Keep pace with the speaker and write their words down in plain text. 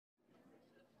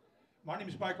My name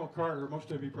is Michael Carter. Most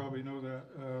of you probably know that.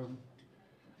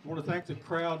 I want to thank the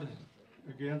crowd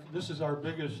again. This is our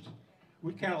biggest.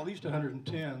 We count at least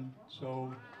 110.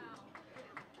 So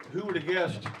who would have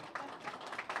guessed?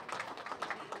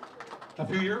 A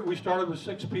few years, we started with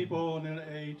 6 people, and then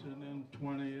 8, and then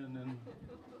 20, and then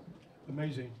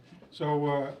amazing.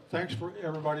 So thanks for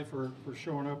everybody for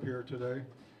showing up here today.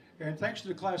 And thanks to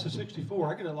the class of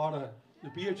 64. I get a lot of, the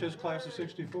BHS class of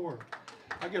 64.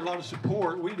 I get a lot of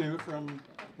support, we do, from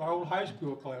my old high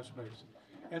school classmates.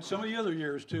 And some of the other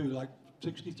years too, like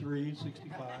 63,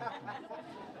 65.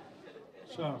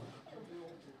 So,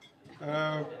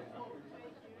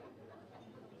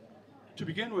 to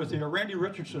begin with, Randy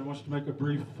Richardson wants to make a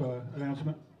brief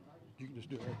announcement. You can just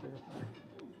do it right there.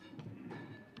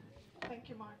 Thank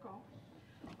you, Michael.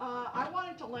 I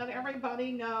wanted to let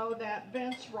everybody know that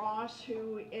Vince Ross,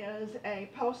 who is a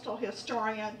postal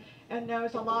historian and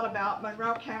knows a lot about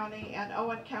Monroe County and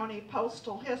Owen County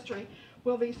postal history,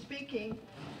 will be speaking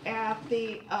at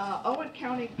the Owen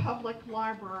County Public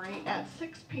Library at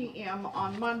 6 p.m.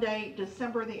 on Monday,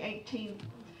 December the 18th.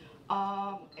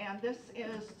 And this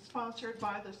is sponsored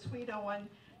by the Sweet Owen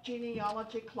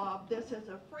Genealogy Club. This is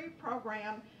a free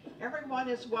program. Everyone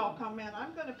is welcome, and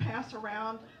I'm going to pass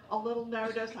around a little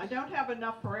notice. I don't have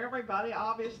enough for everybody.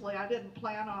 Obviously, I didn't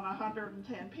plan on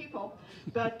 110 people,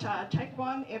 but take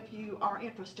one if you are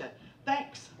interested.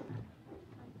 Thanks.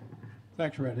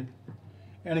 Thanks, Randy.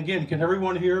 And again, can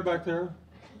everyone hear back there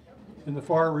in the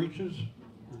far reaches?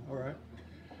 All right.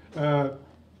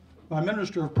 My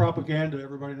Minister of Propaganda,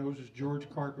 everybody knows, is George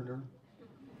Carpenter.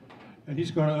 And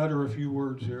he's going to utter a few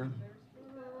words here.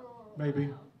 Maybe.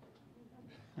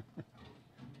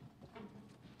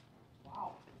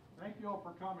 Wow. Thank you all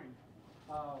for coming.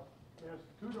 As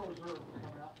kudos are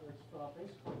coming out, it's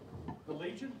basically the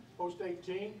Legion, Post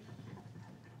 18,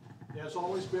 has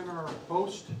always been our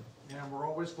host, and we're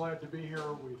always glad to be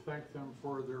here. We thank them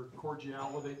for their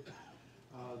cordiality.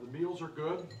 The meals are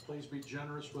good. Please be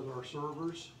generous with our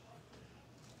servers.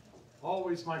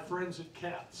 Always my friends at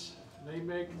CATS. They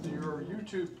make your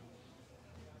YouTube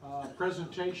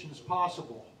presentations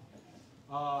possible.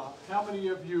 How many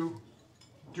of you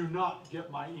do not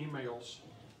get my emails?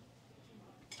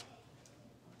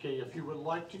 Okay, if you would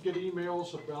like to get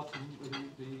emails about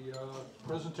the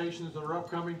presentations that are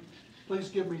upcoming, please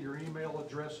give me your email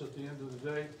address at the end of the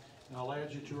day, and I'll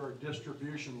add you to our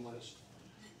distribution list,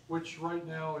 which right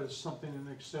now is something in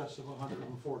excess of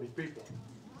 140 people.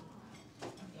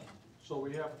 So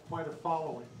we have quite a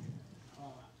following.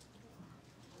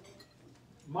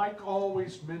 Mike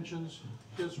always mentions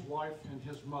his wife and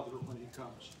his mother when he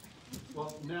comes.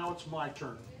 Well, now it's my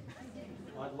turn.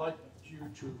 I'd like you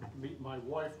to meet my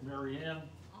wife, Mary Ann.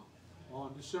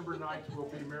 On December 9th, we'll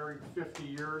be married 50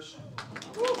 years.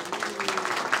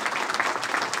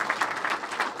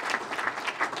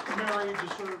 Mary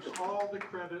deserves all the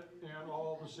credit and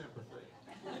all the sympathy.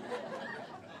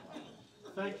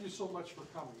 Thank you so much for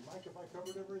coming. Mike, have I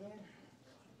covered everything?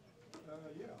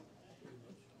 Yeah.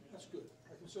 That's good.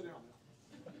 I can sit down now.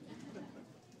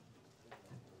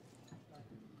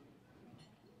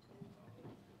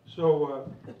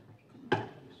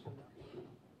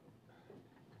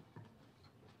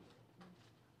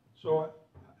 So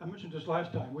I mentioned this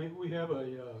last time. We have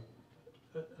a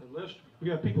list. We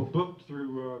have people booked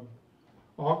through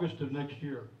August of next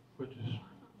year, which is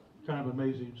kind of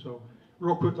amazing. So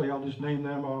real quickly, I'll just name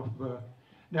them off.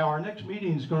 Now our next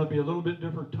meeting is going to be a little bit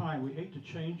different time. We hate to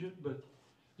change it, but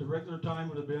the regular time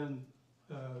would have been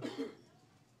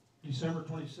December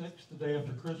 26th, the day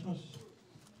after Christmas.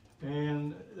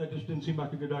 And that just didn't seem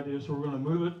like a good idea, so we're going to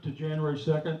move it to January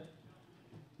 2nd,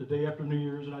 the day after New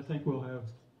Year's, and I think we'll have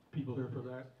people here for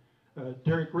that.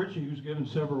 Derek Ritchie, who's given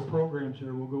several programs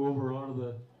here, will go over a lot of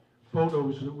the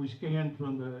photos that we scanned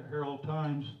from the Herald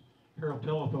Times, Herald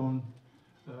Telephone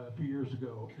a few years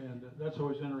ago, and that's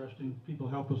always interesting. People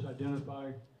help us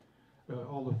identify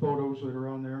all the photos that are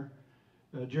on there.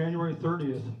 January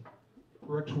 30th,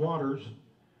 Rex Waters,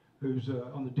 who's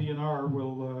on the DNR,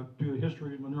 will do a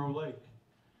history of Monroe Lake.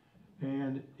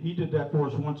 And he did that for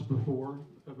us once before,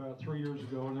 about 3 years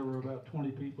ago, and there were about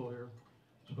 20 people here.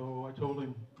 So I told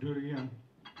him, do it again.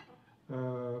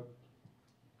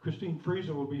 Christine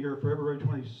Friesa will be here February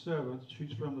 27th.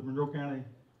 She's from the Monroe County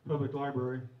Public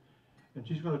Library. And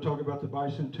she's going to talk about the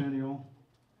bicentennial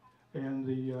and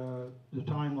the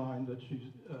timeline that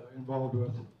she's involved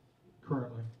with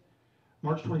currently.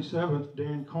 March 27th,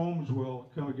 Dan Combs will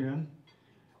come again,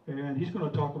 and he's going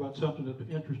to talk about something that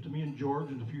interests me and George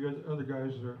and a few other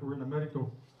guys that are in the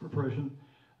medical profession,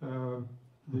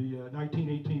 the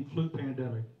 1918 flu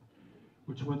pandemic,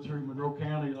 which went through Monroe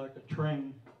County like a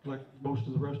train like most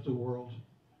of the rest of the world.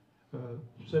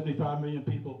 75 million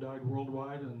people died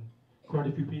worldwide, and quite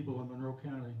a few people in Monroe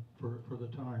County for the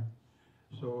time.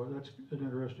 So that's an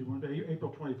interesting one.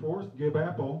 April 24th, Gib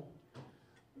Apple,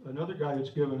 another guy that's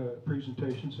given a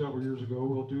presentation several years ago,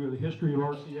 will do the history of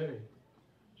RCA.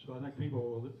 So I think people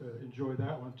will enjoy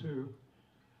that one too.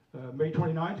 May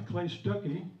 29th, Clay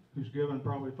Stuckey, who's given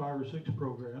probably 5 or 6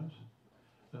 programs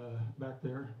back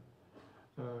there.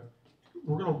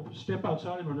 We're going to step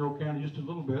outside of Monroe County just a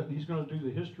little bit, and he's going to do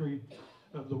the history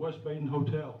of the West Baden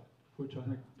Hotel, which I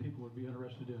think people would be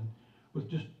interested in, with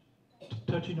just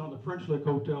touching on the French Lick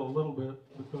Hotel a little bit,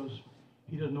 because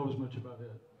he doesn't know as much about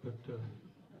it.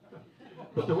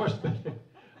 But the West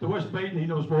Baden he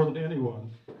knows more than anyone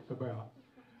about.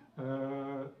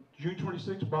 June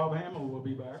 26th, Bob Hamill will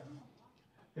be back,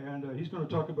 and he's going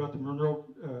to talk about the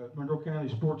Monroe County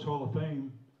Sports Hall of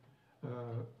Fame.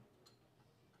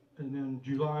 And then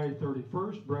July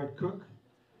 31st, Brad Cook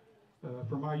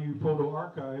from IU Photo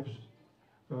Archives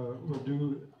will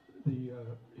do the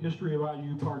history of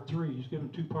IU Part 3. He's given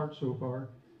 2 parts so far,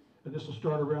 and this will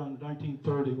start around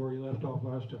 1930 where he left off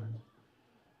last time.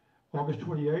 August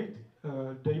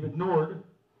 28th, David Nord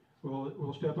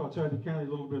will step outside the county a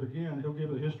little bit again. He'll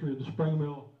give a history of the Spring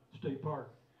Mill State Park.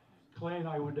 Clay and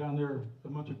I went down there a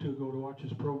month or 2 ago to watch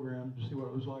his program to see what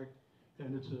it was like,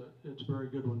 and it's a very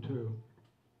good one too.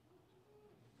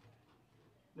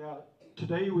 Now,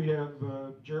 today we have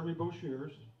Jeremy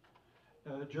Boshears.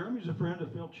 Jeremy's a friend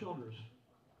of Phil Childress,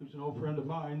 who's an old friend of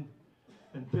mine,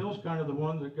 and Phil's kind of the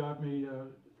one that got me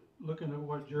looking at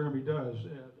what Jeremy does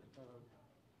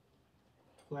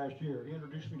last year. He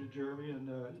introduced me to Jeremy, and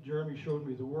Jeremy showed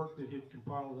me the work that he'd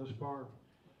compiled thus far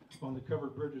on the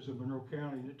covered bridges of Monroe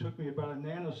County, and it took me about a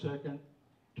nanosecond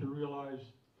to realize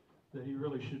that he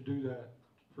really should do that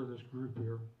for this group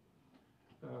here.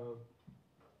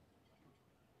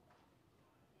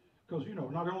 Because, you know,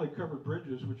 not only covered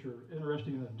bridges, which are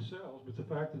interesting in themselves, but the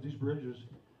fact that these bridges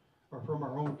are from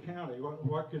our own county,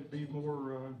 what could be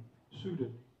more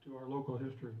suited to our local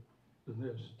history than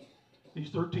this?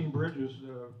 These 13 bridges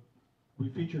we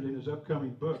featured in his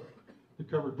upcoming book, The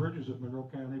Covered Bridges of Monroe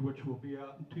County, which will be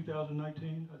out in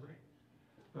 2019, I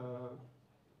think.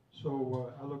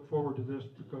 So I look forward to this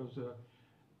because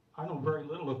I know very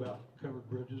little about covered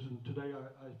bridges, and today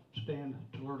I stand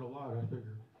to learn a lot, I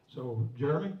figure. So,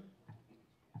 Jeremy?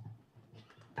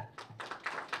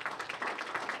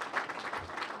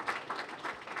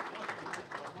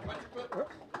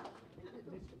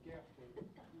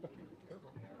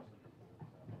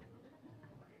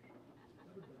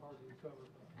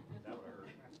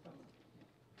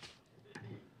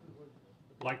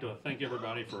 I'd like to thank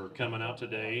everybody for coming out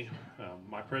today.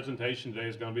 My presentation today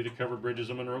is going to be the covered bridges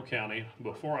of Monroe County.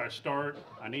 Before I start,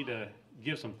 I need to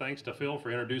give some thanks to Phil for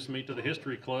introducing me to the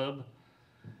History Club,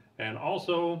 and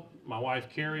also my wife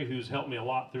Karey, who's helped me a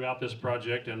lot throughout this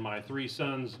project, and my 3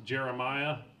 sons,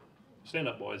 Jeremiah, stand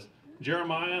up boys,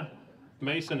 Jeremiah,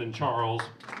 Mason, and Charles.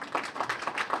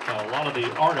 A lot of the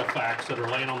artifacts that are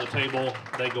laying on the table,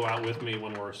 they go out with me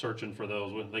when we're searching for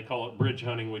those. They call it bridge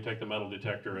hunting. We take the metal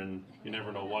detector and you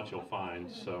never know what you'll find.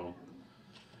 So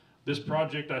this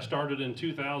project I started in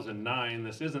 2009.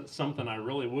 This isn't something I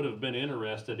really would have been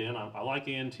interested in. I like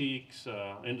antiques,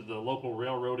 into the local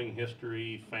railroading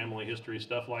history, family history,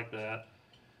 stuff like that.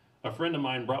 A friend of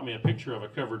mine brought me a picture of a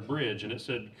covered bridge, and it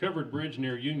said covered bridge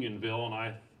near Unionville,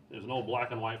 and it was an old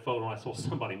black and white photo, and I thought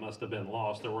somebody must have been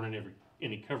lost. There weren't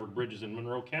any covered bridges in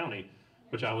Monroe County,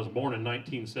 which I was born in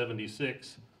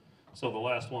 1976, so the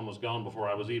last one was gone before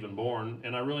I was even born,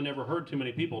 and I really never heard too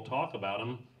many people talk about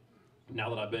them. Now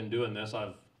that I've been doing this,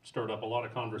 I've stirred up a lot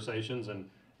of conversations and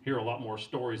hear a lot more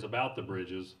stories about the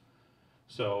bridges.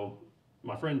 So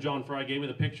my friend John Fry gave me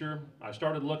the picture. I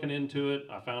started looking into it.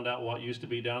 I found out what used to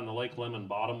be down in the Lake Lemon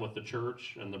bottom with the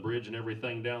church and the bridge and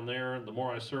everything down there. The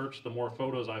more I searched, the more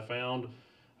photos I found.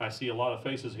 I see a lot of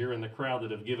faces here in the crowd that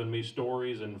have given me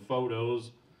stories and photos,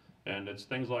 and it's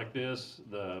things like this.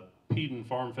 The Peden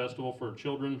Farm Festival for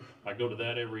children, I go to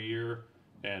that every year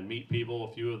and meet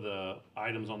people. A few of the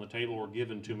items on the table were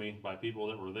given to me by people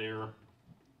that were there,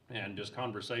 and just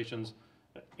conversations.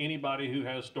 Anybody who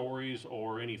has stories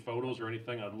or any photos or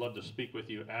anything, I'd love to speak with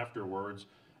you afterwards.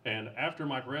 And after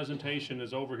my presentation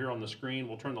is over here on the screen,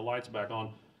 we'll turn the lights back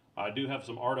on. I do have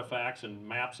some artifacts and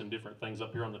maps and different things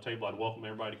up here on the table. I'd welcome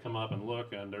everybody to come up and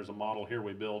look, and there's a model here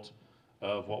we built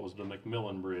of what was the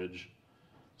McMillan Bridge.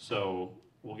 So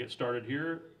we'll get started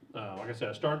here. Like I said,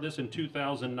 I started this in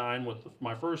 2009 with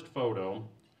my first photo.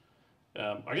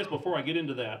 I guess before I get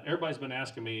into that, everybody's been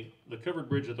asking me the covered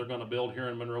bridge that they're going to build here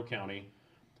in Monroe County.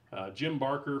 Jim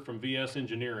Barker from VS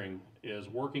Engineering is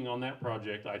working on that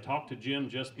project. I talked to Jim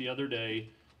just the other day.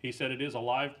 He said it is a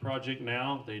live project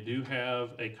now. They do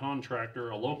have a contractor,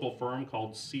 a local firm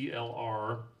called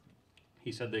CLR.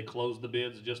 He said they closed the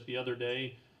bids just the other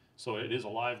day, so it is a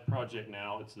live project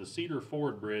now. It's the Cedar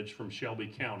Ford Bridge from Shelby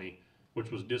County,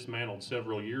 which was dismantled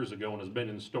several years ago and has been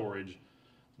in storage.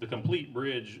 The complete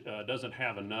bridge doesn't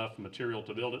have enough material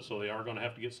to build it, so they are going to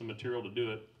have to get some material to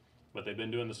do it. But they've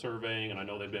been doing the surveying, and I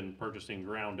know they've been purchasing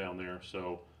ground down there.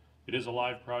 So it is a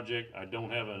live project. I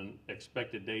don't have an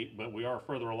expected date, but we are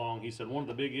further along. He said one of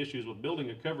the big issues with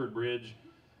building a covered bridge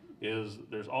is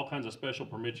there's all kinds of special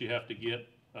permits you have to get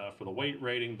for the weight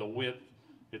rating, the width.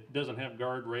 It doesn't have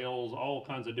guardrails, all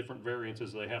kinds of different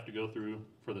variances they have to go through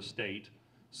for the state.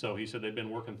 So he said they've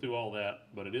been working through all that,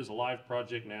 but it is a live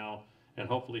project now, and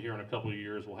hopefully here in a couple of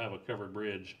years we'll have a covered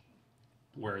bridge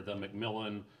where the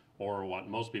McMillan, or what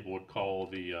most people would call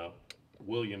the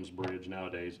Williams Bridge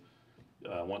nowadays,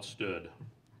 once stood.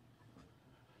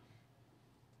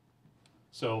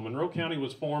 So Monroe County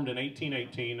was formed in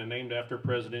 1818 and named after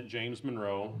President James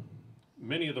Monroe.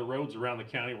 Many of the roads around the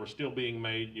county were still being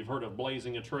made. You've heard of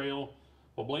blazing a trail.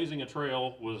 Well, blazing a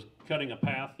trail was cutting a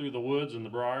path through the woods and the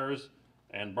briars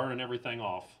and burning everything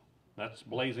off. That's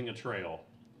blazing a trail.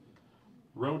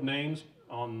 Road names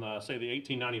on, say, the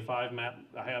 1895 map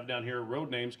I have down here, road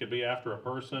names could be after a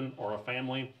person or a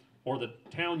family or the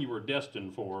town you were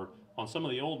destined for. On some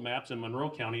of the old maps in Monroe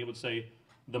County, it would say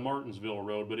the Martinsville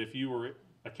Road, but if you were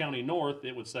a county north,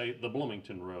 it would say the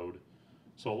Bloomington Road.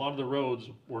 So a lot of the roads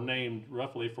were named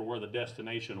roughly for where the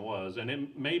destination was, and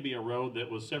it may be a road that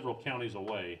was several counties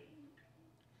away.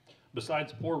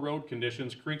 Besides poor road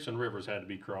conditions, creeks and rivers had to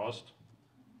be crossed.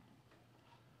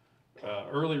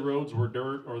 Early roads were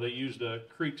dirt, or they used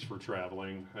creeks for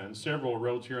traveling, and several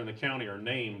roads here in the county are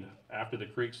named after the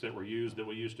creeks that we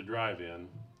used to drive in.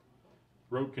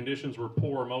 Road conditions were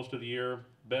poor most of the year,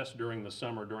 best during the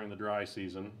summer, during the dry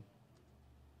season.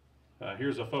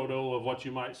 Here's a photo of what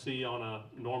you might see on a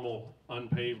normal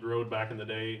unpaved road back in the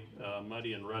day,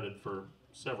 muddy and rutted for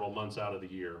several months out of the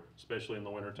year, especially in the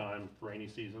wintertime, rainy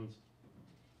seasons.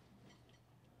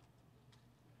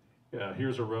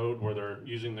 Here's a road where they're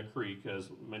using the creek, as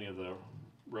many of the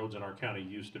roads in our county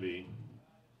used to be.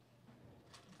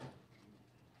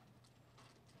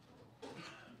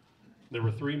 There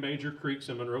were 3 major creeks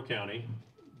in Monroe County: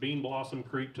 Bean Blossom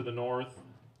Creek to the north,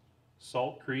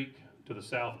 Salt Creek to the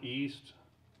southeast,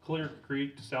 Clear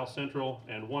Creek to south central,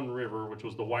 and one river, which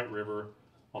was the White River,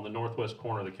 on the northwest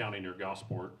corner of the county near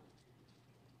Gosport.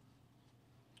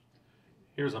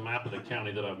 Here's a map of the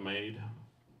county that I've made.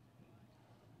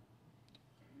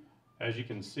 As you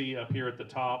can see up here at the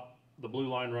top, the blue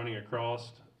line running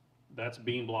across, that's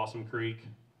Bean Blossom Creek.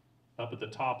 Up at the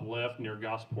top left near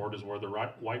Gosport is where the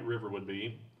White River would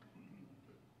be.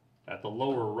 At the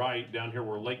lower right, down here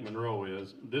where Lake Monroe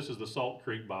is, this is the Salt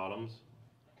Creek bottoms.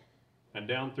 And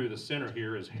down through the center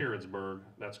here is Harrodsburg,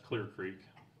 that's Clear Creek.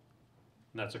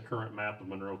 And that's a current map of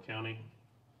Monroe County.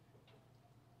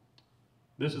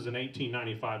 This is an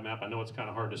 1895 map. I know it's kind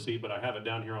of hard to see, but I have it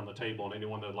down here on the table, and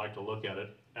anyone that would like to look at it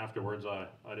afterwards,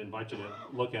 I'd invite you to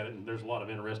look at it, and there's a lot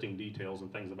of interesting details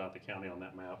and things about the county on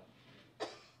that map.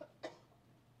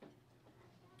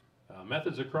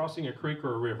 Methods of crossing a creek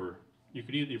or a river.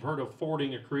 You've heard of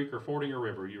fording a creek or fording a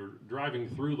river. You're driving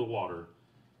through the water.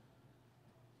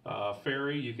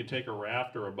 Ferry, you could take a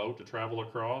raft or a boat to travel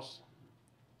across.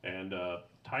 And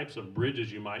types of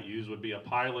bridges you might use would be a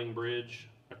piling bridge,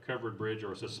 a covered bridge,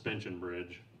 or a suspension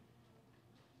bridge.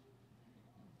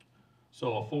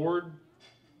 So a ford,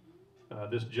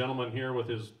 this gentleman here with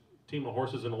his team of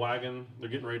horses and a wagon, they're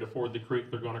getting ready to ford the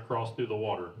creek. They're going to cross through the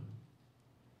water.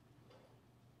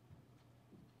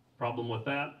 Problem with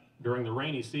that, during the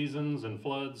rainy seasons and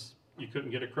floods, you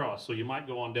couldn't get across. So you might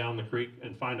go on down the creek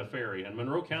and find a ferry. And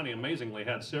Monroe County amazingly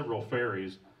had several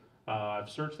ferries. I've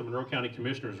searched the Monroe County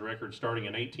Commissioner's record starting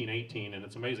in 1818, and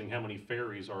it's amazing how many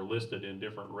ferries are listed in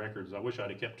different records. I wish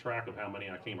I'd have kept track of how many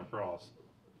I came across.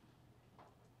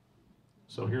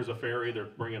 So here's a ferry. They're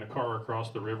bringing a car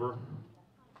across the river.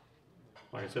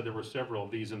 Like I said, there were several of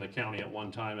these in the county at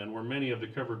one time, and where many of the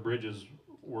covered bridges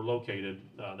were located,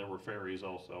 there were ferries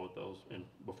also at those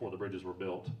before the bridges were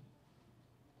built.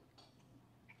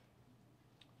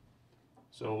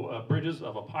 So bridges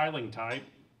of a piling type.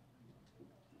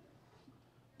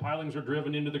 Pilings are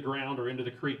driven into the ground or into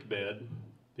the creek bed.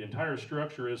 The entire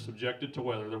structure is subjected to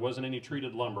weather. There wasn't any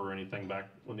treated lumber or anything back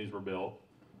when these were built.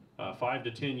 5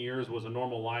 to 10 years was a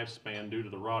normal lifespan due to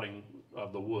the rotting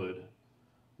of the wood.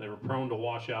 They were prone to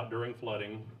wash out during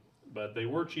flooding, but they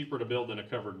were cheaper to build than a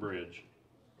covered bridge.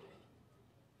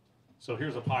 So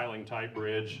here's a piling type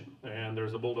bridge, and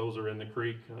there's a bulldozer in the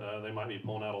creek. They might be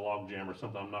pulling out a log jam or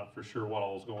something. I'm not for sure what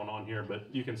all is going on here, but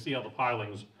you can see how the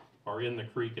pilings are in the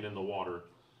creek and in the water.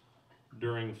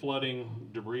 During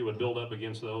flooding, debris would build up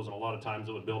against those, and a lot of times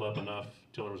it would build up enough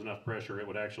till there was enough pressure, it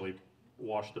would actually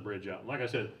wash the bridge out. And like I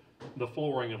said, the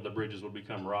flooring of the bridges would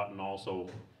become rotten also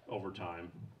over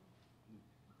time.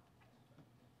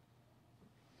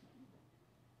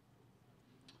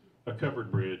 A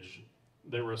covered bridge.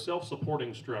 They were a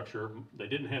self-supporting structure. They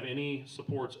didn't have any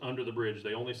supports under the bridge.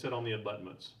 They only sat on the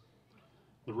abutments.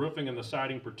 The roofing and the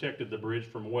siding protected the bridge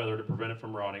from weather to prevent it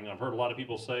from rotting. I've heard a lot of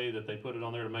people say that they put it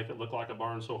on there to make it look like a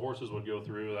barn so horses would go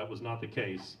through. That was not the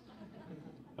case.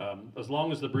 As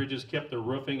long as the bridges kept their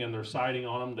roofing and their siding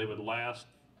on them, they would last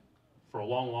for a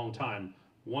long, long time.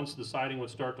 Once the siding would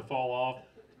start to fall off,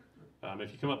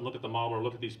 if you come up and look at the model or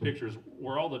look at these pictures,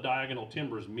 where all the diagonal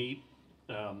timbers meet,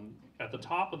 at the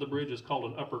top of the bridge is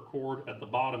called an upper chord, at the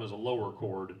bottom is a lower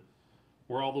chord.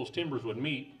 Where all those timbers would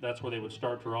meet, that's where they would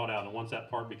start to rot out, and once that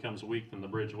part becomes weak, then the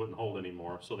bridge wouldn't hold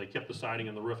anymore. So they kept the siding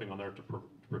and the roofing on there to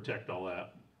protect all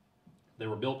that. They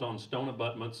were built on stone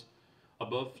abutments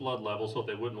above flood level so that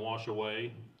they wouldn't wash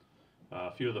away.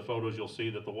 A few of the photos you'll see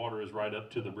that the water is right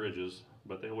up to the bridges,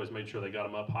 but they always made sure they got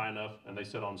them up high enough and they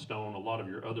set on stone. A lot of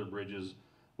your other bridges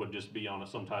would just be on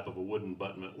some type of a wooden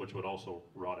abutment, which would also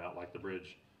rot out like the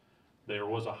bridge. There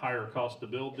was a higher cost to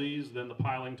build these than the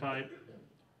piling type,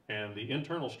 and the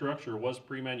internal structure was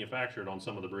pre-manufactured on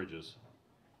some of the bridges.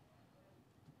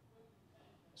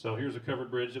 So here's a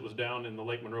covered bridge that was down in the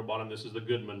Lake Monroe bottom. This is the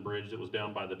Goodman Bridge that was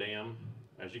down by the dam.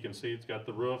 As you can see, it's got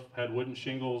the roof, had wooden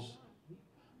shingles,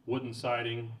 wooden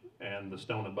siding, and the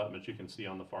stone abutments you can see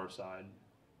on the far side.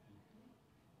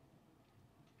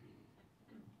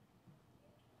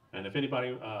 And if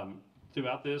anybody,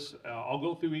 throughout this, I'll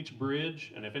go through each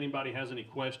bridge, and if anybody has any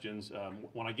questions,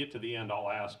 when I get to the end, I'll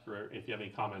ask, or if you have any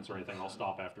comments or anything, I'll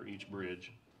stop after each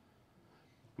bridge.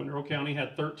 Monroe County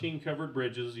had 13 covered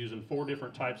bridges using 4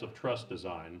 different types of truss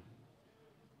design.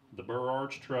 The burr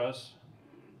arch truss,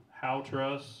 Howe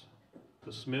truss,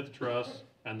 the Smith truss,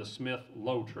 and the Smith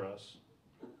low truss.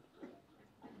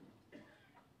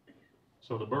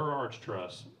 So the burr arch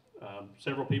truss.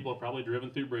 Several people have probably driven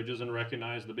through bridges and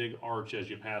recognize the big arch as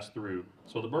you pass through.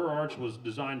 So the burr arch was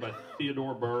designed by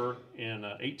Theodore Burr in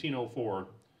 1804.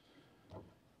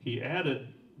 He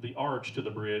added the arch to the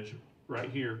bridge right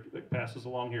here that passes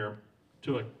along here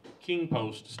to a king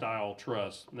post style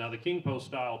truss. Now the king post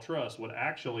style truss would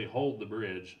actually hold the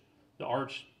bridge. The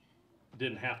arch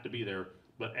didn't have to be there,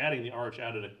 but adding the arch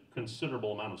added a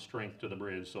considerable amount of strength to the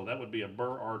bridge. So that would be a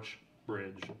burr arch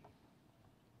bridge.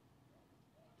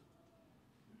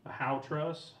 A Howe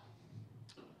truss.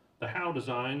 The Howe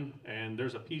design, and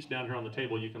there's a piece down here on the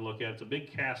table you can look at. It's a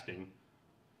big casting.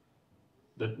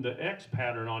 The X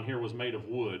pattern on here was made of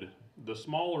wood. The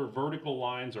smaller vertical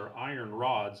lines are iron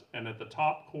rods, and at the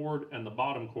top chord and the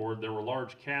bottom chord there were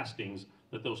large castings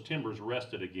that those timbers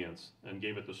rested against and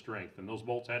gave it the strength. And those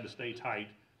bolts had to stay tight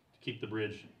to keep the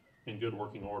bridge in good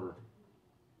working order.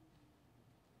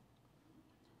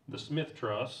 The Smith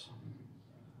truss.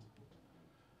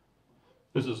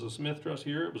 This is a Smith truss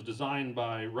here. It was designed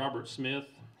by Robert Smith.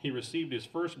 He received his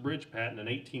first bridge patent in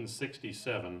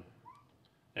 1867.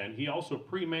 And he also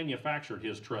pre-manufactured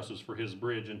his trusses for his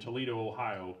bridge in Toledo,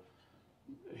 Ohio.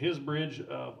 His bridge,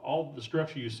 all the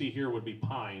structure you see here would be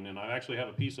pine, and I actually have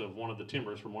a piece of one of the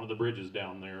timbers from one of the bridges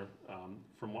down there,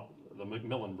 from the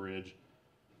McMillan Bridge.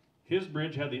 His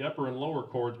bridge had the upper and lower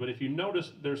chords, but if you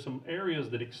notice, there's some areas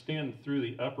that extend through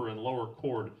the upper and lower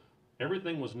chord.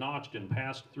 Everything was notched and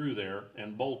passed through there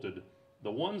and bolted. The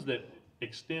ones that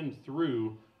extend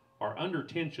through are under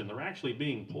tension. They're actually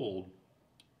being pulled.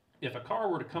 If a car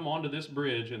were to come onto this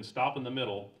bridge and stop in the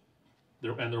middle,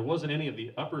 and there wasn't any of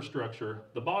the upper structure,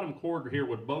 the bottom chord here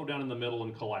would bow down in the middle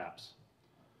and collapse.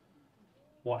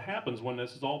 What happens when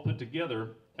this is all put together,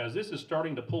 as this is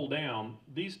starting to pull down,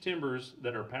 these timbers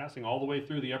that are passing all the way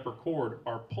through the upper chord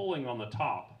are pulling on the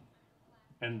top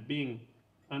and being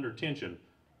under tension.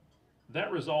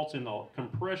 That results in the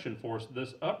compression force.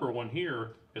 This upper one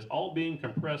here is all being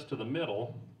compressed to the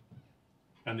middle,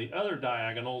 and the other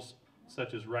diagonals,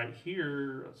 such as right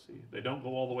here, let's see, they don't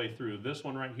go all the way through. This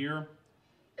one right here,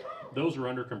 those are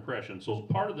under compression. So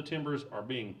part of the timbers are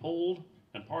being pulled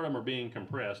and part of them are being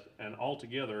compressed, and all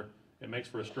together it makes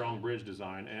for a strong bridge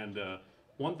design. And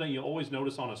one thing you'll always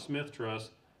notice on a Smith truss,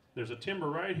 there's a timber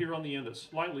right here on the end that's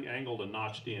slightly angled and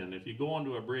notched in. If you go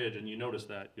onto a bridge and you notice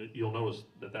that, you'll notice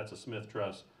that that's a Smith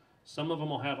truss. Some of them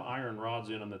will have iron rods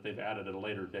in them that they've added at a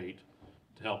later date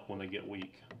to help when they get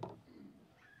weak.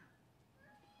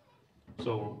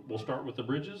 So we'll start with the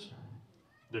bridges.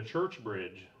 the church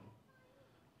bridge.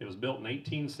 It was built in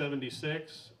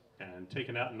 1876 and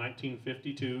taken out in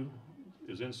 1952.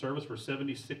 It was in service for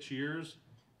 76 years.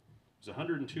 It was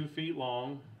 102 feet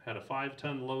long, had a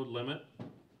 5-ton load limit,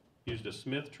 used a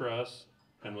Smith truss,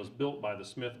 and was built by the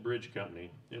Smith Bridge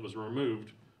Company. It was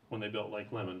removed when they built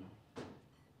Lake Lemon.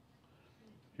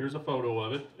 Here's a photo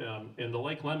of it. In the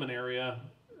Lake Lemon area,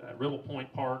 at Riddle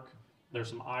Point Park, there's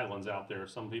some islands out there.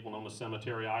 Some people know them as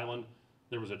Cemetery Island.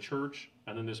 There was a church,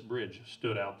 and then this bridge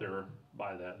stood out there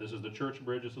by that. This is the church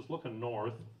bridge. This is looking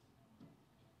north.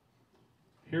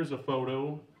 Here's a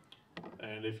photo,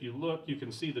 and if you look, you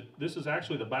can see that this is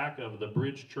actually the back of the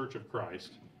Bridge Church of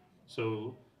Christ.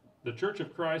 So the Church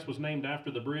of Christ was named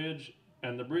after the bridge,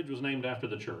 and the bridge was named after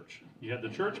the church. You had the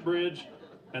church bridge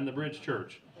and the bridge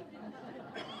church.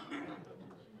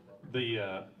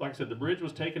 Like I said, the bridge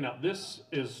was taken out. This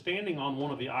is standing on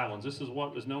one of the islands. This is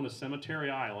what is known as Cemetery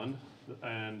Island,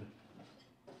 and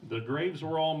the graves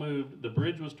were all moved, the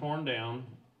bridge was torn down,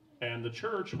 and the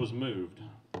church was moved.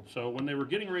 So when they were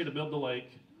getting ready to build the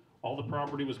lake, all the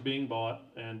property was being bought,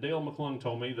 and Dale McClung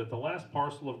told me that the last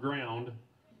parcel of ground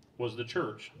was the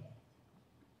church.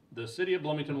 The city of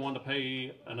Bloomington wanted to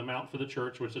pay an amount for the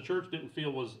church, which the church didn't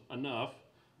feel was enough.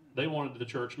 They wanted the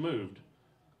church moved.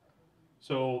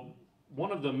 So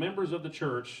one of the members of the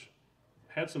church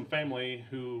had some family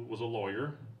who was a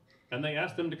lawyer, and they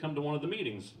asked them to come to one of the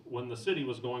meetings when the city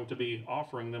was going to be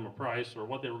offering them a price or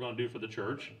what they were going to do for the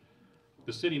church.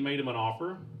 The city made him an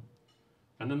offer,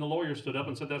 and then the lawyer stood up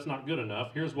and said, "That's not good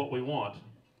enough. Here's what we want."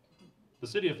 The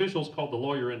city officials called the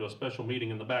lawyer into a special meeting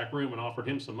in the back room and offered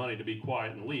him some money to be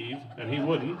quiet and leave, and he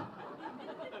wouldn't.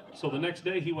 So the next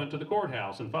day he went to the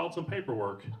courthouse and filed some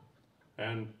paperwork,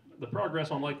 and the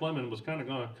progress on Lake Lemon was kind of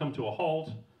going to come to a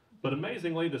halt, but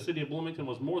amazingly the city of Bloomington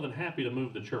was more than happy to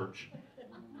move the church.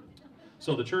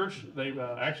 So the church, they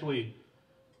actually,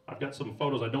 I've got some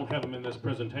photos, I don't have them in this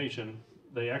presentation.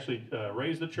 They actually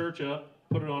raised the church up,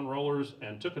 put it on rollers,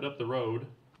 and took it up the road.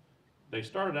 They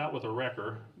started out with a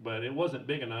wrecker, but it wasn't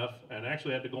big enough, and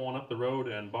actually had to go on up the road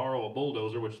and borrow a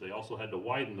bulldozer, which they also had to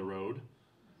widen the road,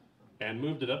 and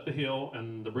moved it up the hill.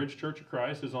 And the Bridge Church of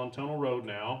Christ is on Tunnel Road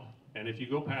now, and if you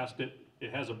go past it,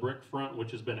 it has a brick front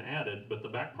which has been added, but the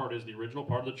back part is the original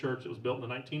part of the church. It was built in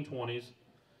the 1920s,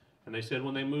 and they said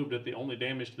when they moved it, the only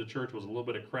damage to the church was a little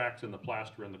bit of cracks in the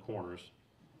plaster in the corners.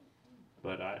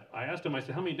 But I asked him, I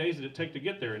said, "How many days did it take to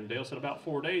get there?" And Dale said, "About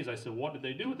 4 days." I said, "What did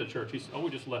they do with the church?" He said, "Oh,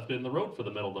 we just left it in the road for the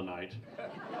middle of the night."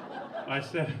 I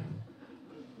said,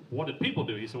 "What did people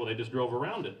do?" He said, "Well, they just drove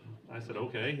around it." I said,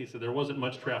 "Okay." He said, "There wasn't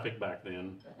much traffic back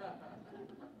then."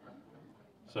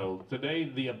 So today,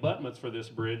 the abutments for this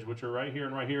bridge, which are right here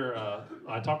and right here,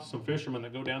 I talked to some fishermen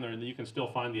that go down there, and you can still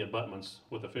find the abutments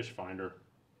with a fish finder.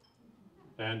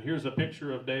 And here's a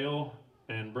picture of Dale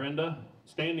and Brenda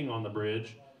standing on the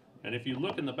bridge. And if you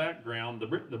look in the background,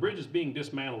 the bridge is being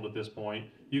dismantled at this point.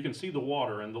 You can see the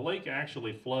water, and the lake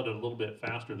actually flooded a little bit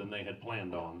faster than they had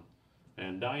planned on.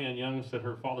 And Diane Young said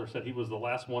her father said he was the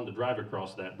last one to drive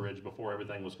across that bridge before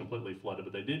everything was completely flooded.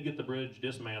 But they did get the bridge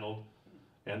dismantled,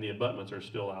 and the abutments are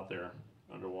still out there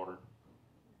underwater.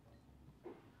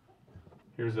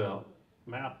 Here's a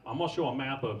map. I'm going to show a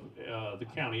map of the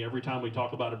county every time we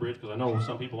talk about a bridge, because I know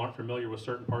some people aren't familiar with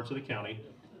certain parts of the county.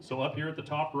 So up here at the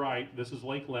top right, this is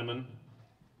Lake Lemon.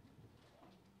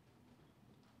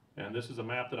 And this is a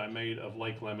map that I made of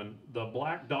Lake Lemon. The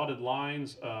black dotted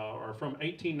lines are from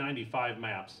 1895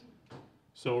 maps.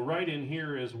 So right in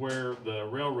here is where the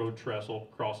railroad trestle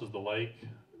crosses the lake.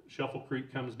 Shuffle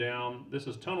Creek comes down. This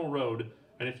is Tunnel Road.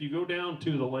 And if you go down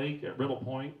to the lake at Riddle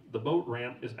Point, the boat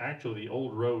ramp is actually the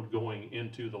old road going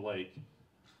into the lake.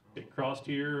 It crossed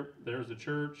here, there's the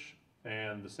church,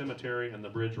 and the cemetery and the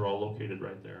bridge are all located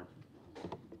right there.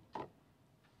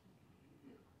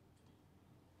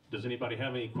 Does anybody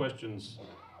have any questions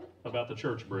about the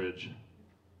church bridge?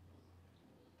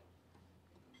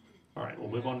 All right, we'll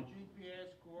move on.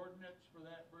 GPS coordinates for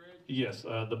that bridge? Yes,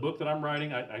 the book that I'm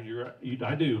writing, I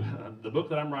do. The book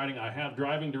that I'm writing, I have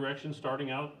driving directions starting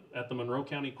out at the Monroe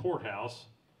County Courthouse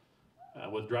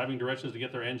with driving directions to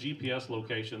get there and GPS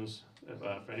locations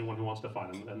for anyone who wants to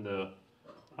find them. And the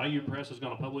IU Press is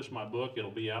going to publish my book. It'll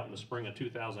be out in the spring of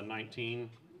 2019.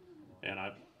 And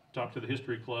I've talked to the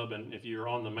History Club, and if you're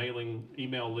on the mailing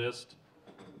email list,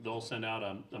 they'll send out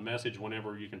a message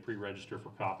whenever you can pre-register for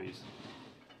copies.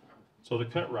 So the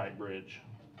Cutright Bridge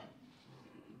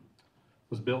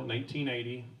was built in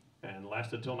 1880 and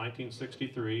lasted until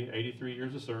 1963, 83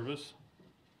 years of service.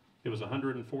 It was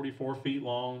 144 feet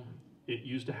long. It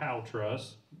used a howe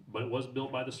truss, but it was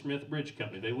built by the Smith Bridge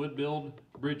Company. They would build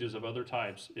bridges of other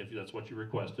types if that's what you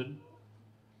requested.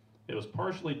 It was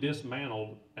partially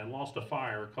dismantled and lost to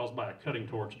fire caused by a cutting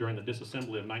torch during the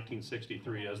disassembly of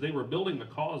 1963. As they were building the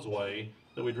causeway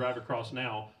that we drive across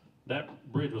now, that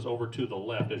bridge was over to the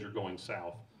left as you're going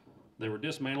south. They were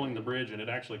dismantling the bridge and it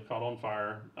actually caught on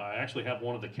fire. I actually have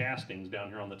one of the castings down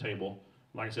here on the table.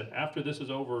 Like I said, after this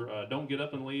is over, don't get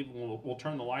up and leave. We'll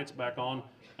turn the lights back on,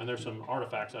 and there's some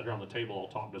artifacts out here on the table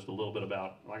I'll talk just a little bit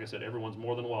about. Like I said, everyone's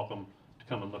more than welcome to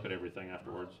come and look at everything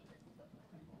afterwards.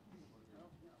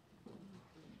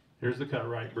 Here's the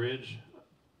Cutright Bridge.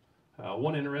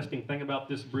 One interesting thing about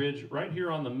this bridge, right here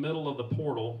on the middle of the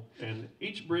portal, and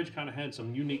each bridge kind of had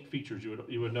some unique features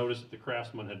you would notice that the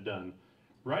craftsman had done.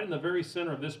 Right in the very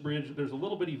center of this bridge, there's a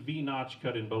little bitty V-notch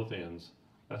cut in both ends.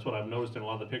 That's what I've noticed in a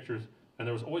lot of the pictures. And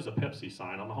there was always a Pepsi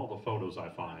sign on all the photos I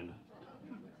find.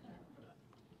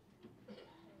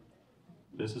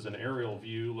 This is an aerial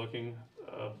view looking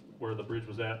where the bridge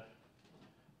was at.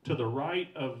 To the right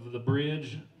of the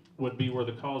bridge would be where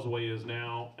the causeway is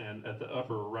now, and at the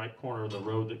upper right corner of the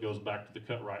road that goes back to the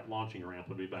Cutright launching ramp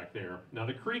would be back there. Now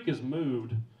the creek is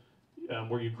moved,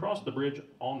 where you cross the bridge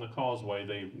on the causeway,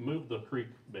 they moved the creek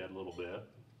bed a little bit.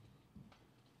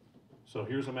 So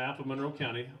here's a map of Monroe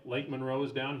County. Lake Monroe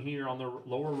is down here on the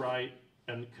lower right,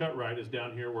 and Cutright is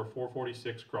down here where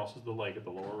 446 crosses the lake at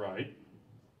the lower right.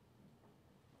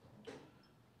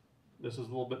 This is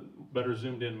a little bit better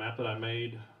zoomed in map that I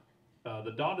made.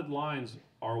 The dotted lines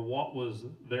are what was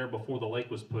there before the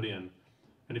lake was put in.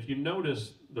 And if you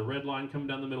notice, the red line coming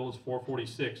down the middle is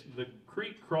 446. The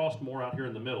creek crossed more out here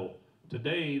in the middle.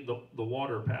 Today, the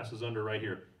water passes under right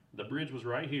here. The bridge was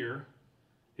right here.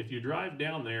 If you drive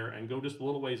down there and go just a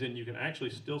little ways in, you can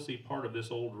actually still see part of this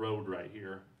old road right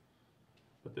here.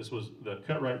 But this was the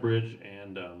Cutright Bridge,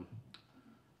 and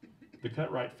the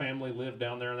Cutright family lived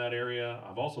down there in that area.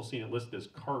 I've also seen it listed as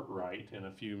Cartwright in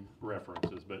a few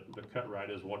references, but the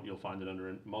Cutright is what you'll find it under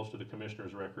in most of the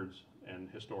commissioner's records and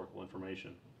historical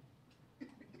information.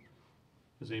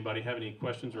 Does anybody have any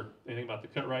questions or anything about the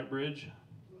Cutright Bridge?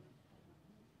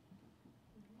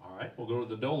 All right, we'll go to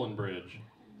the Dolan Bridge.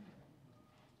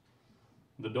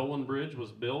 The Dolan Bridge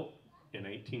was built in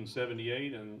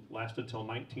 1878 and lasted till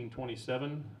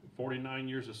 1927, 49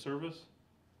 years of service.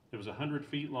 It was 100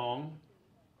 feet long,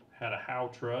 had a howe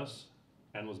truss,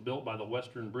 and was built by the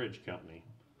Western Bridge Company.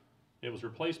 It was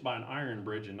replaced by an iron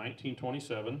bridge in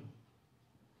 1927.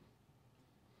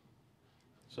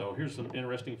 So here's some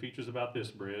interesting features about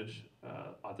this bridge.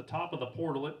 At the top of the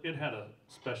portal, it had a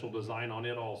special design on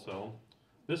it also.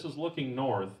 This is looking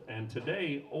north, and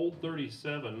today, Old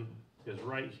 37 is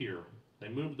right here. They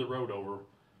moved the road over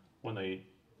when they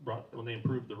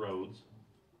improved the roads.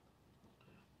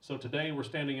 So today we're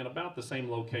standing in about the same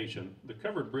location. The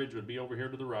covered bridge would be over here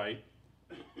to the right,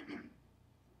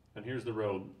 and here's the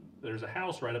road. There's a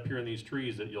house right up here in these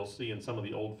trees that you'll see in some of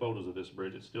the old photos of this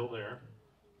bridge. It's still there.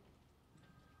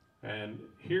 And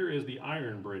here is the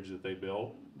iron bridge that they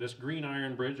built. This green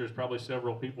iron bridge, there's probably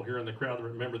several people here in the crowd that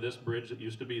remember this bridge that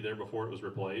used to be there before it was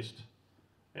replaced.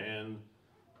 And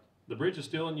the bridge is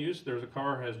still in use. There's a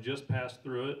car has just passed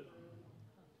through it.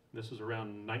 This is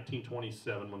around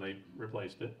 1927 when they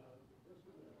replaced it.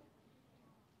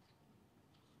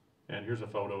 And here's a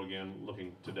photo again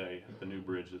looking today at the new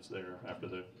bridge that's there after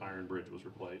the iron bridge was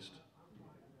replaced.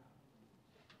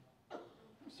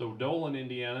 So Dolan,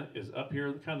 Indiana is up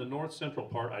here, kind of the north central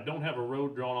part. I don't have a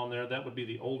road drawn on there. That would be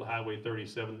the old Highway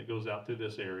 37 that goes out through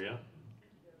this area.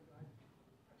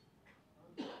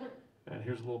 And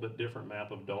here's a little bit different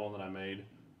map of Dolan that I made.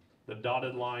 The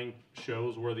dotted line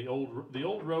shows where the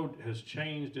old road has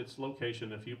changed its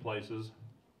location in a few places.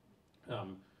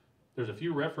 There's a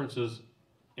few references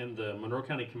in the Monroe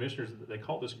County Commissioners that they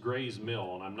call this Gray's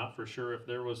Mill, and I'm not for sure if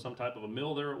there was some type of a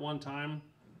mill there at one time.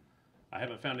 I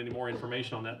haven't found any more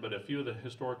information on that, but a few of the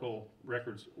historical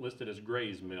records listed as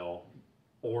Gray's Mill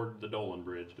or the Dolan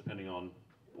Bridge, depending on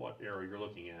what area you're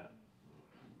looking at.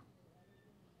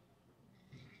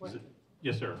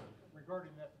 Yes, sir.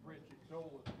 Regarding that bridge at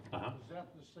Dolan, is that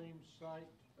the same site,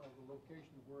 the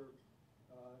location where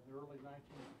in the early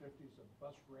 1950s a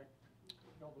bus wreck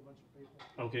killed a bunch of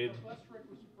people? Okay. The bus wreck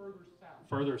was further south.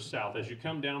 Further south, as you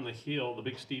come down the hill, the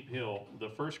big steep hill, the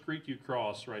first creek you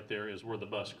cross right there is where the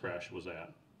bus crash was at.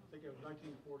 I think it was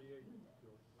 1948.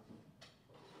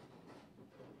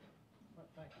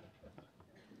 Thank you.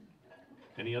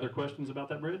 Any other questions about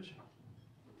that bridge?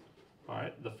 All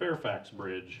right, the Fairfax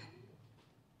Bridge.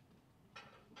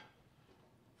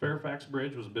 Fairfax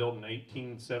Bridge was built in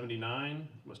 1879,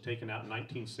 was taken out in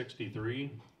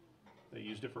 1963. They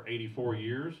used it for 84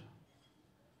 years.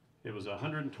 It was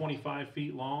 125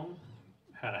 feet long,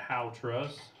 had a howe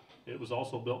truss. It was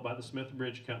also built by the Smith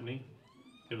Bridge Company.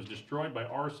 It was destroyed by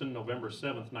arson November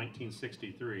 7th,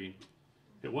 1963.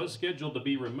 It was scheduled to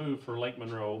be removed for Lake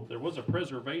Monroe. There was a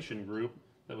preservation group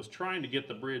that was trying to get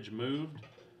the bridge moved,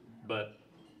 but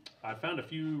I found a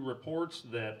few reports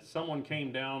that someone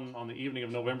came down on the evening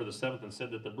of November the 7th and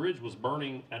said that the bridge was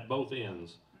burning at both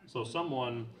ends. So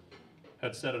someone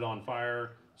had set it on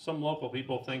fire. Some local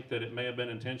people think that it may have been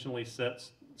intentionally set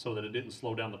so that it didn't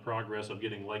slow down the progress of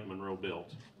getting Lake Monroe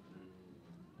built.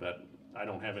 But I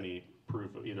don't have any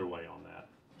proof of either way on that.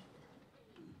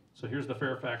 So here's the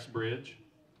Fairfax Bridge.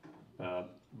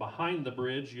 Behind the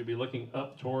bridge, you'll be looking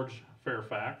up towards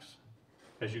Fairfax.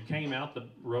 As you came out, the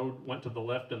road went to the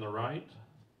left and the right.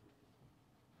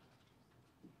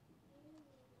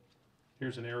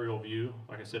 Here's an aerial view.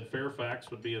 Like I said, Fairfax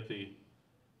would be at the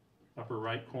upper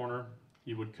right corner.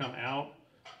 You would come out,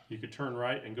 you could turn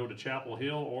right and go to Chapel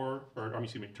Hill, or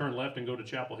excuse me, turn left and go to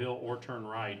Chapel Hill, or turn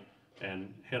right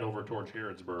and head over towards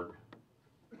Harrodsburg.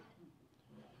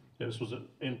 This was an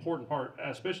important part,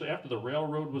 especially after the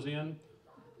railroad was in.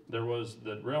 There was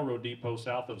the railroad depot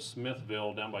south of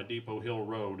Smithville down by Depot Hill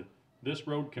Road. This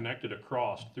road connected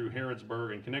across through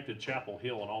Harrodsburg and connected Chapel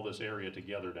Hill and all this area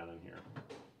together down in here.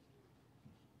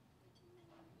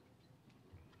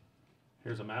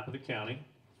 Here's a map of the county.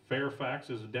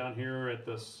 Fairfax is down here at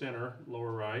the center,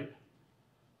 lower right,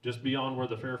 just beyond where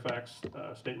the Fairfax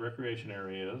State Recreation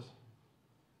Area is.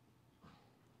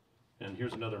 And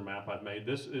here's another map I've made.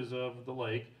 This is of the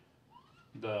lake.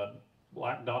 The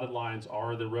black dotted lines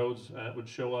are the roads that would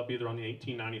show up either on the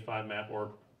 1895 map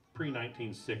or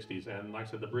pre-1960s. And like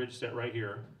I said, the bridge set right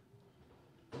here.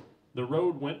 The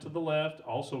road went to the left,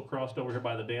 also crossed over here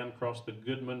by the dam, crossed the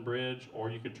Goodman Bridge, or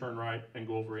you could turn right and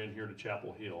go over in here to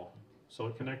Chapel Hill. So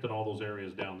it connected all those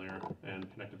areas down there and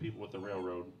connected people with the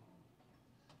railroad.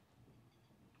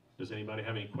 Does anybody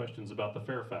have any questions about the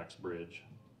Fairfax Bridge?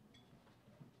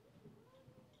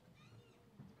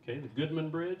 Okay, the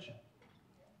Goodman Bridge.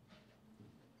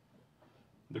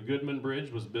 The Goodman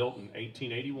Bridge was built in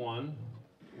 1881,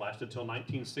 lasted till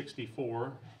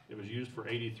 1964. It was used for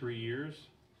 83 years.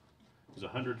 It was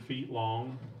 100 feet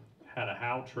long, had a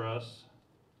howe truss,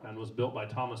 and was built by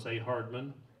Thomas A.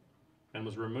 Hardman, and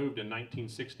was removed in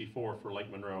 1964 for Lake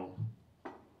Monroe.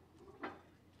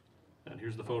 And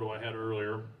here's the photo I had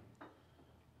earlier.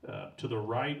 To the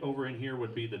right over in here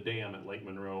would be the dam at Lake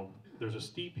Monroe. There's a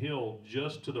steep hill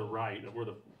just to the right of where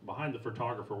behind the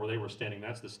photographer where they were standing.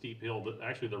 That's the steep hill that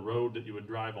actually the road that you would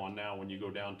drive on now when you go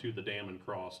down to the dam and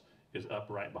cross is up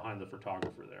right behind the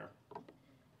photographer there.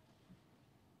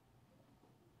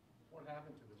 What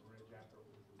happened to the bridge after it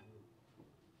was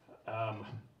removed?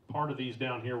 Part of these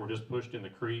down here were just pushed in the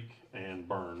creek and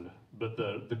burned. But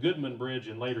the Goodman Bridge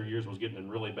in later years was getting in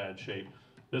really bad shape.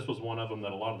 This was one of them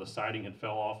that a lot of the siding had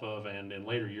fell off of, and in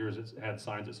later years it had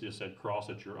signs that just said cross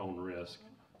at your own risk.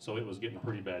 So it was getting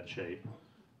pretty bad shape.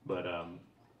 But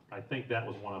I think that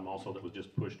was one of them also that was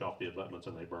just pushed off the abutments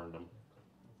and they burned them.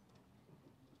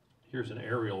 Here's an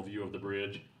aerial view of the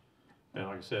bridge. And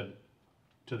like I said,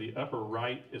 to the upper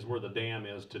right is where the dam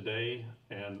is today,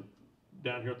 and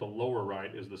down here at the lower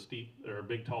right is the steep or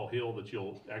big tall hill that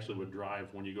you'll actually would drive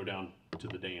when you go down to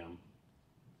the dam.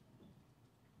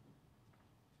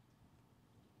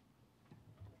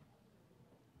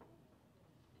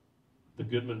 The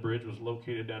Goodman Bridge was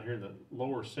located down here in the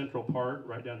lower central part,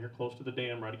 right down here close to the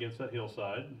dam, right against that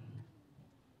hillside.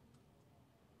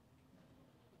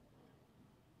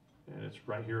 And it's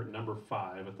right here at number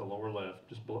 5 at the lower left,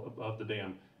 just above the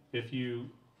dam. If you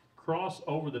cross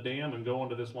over the dam and go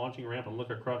onto this launching ramp and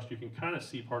look across, you can kind of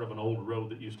see part of an old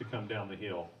road that used to come down the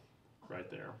hill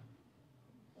right there.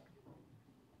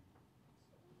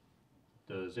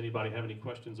 Does anybody have any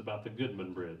questions about the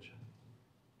Goodman Bridge?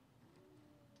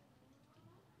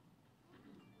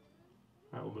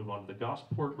 All right, we'll move on to the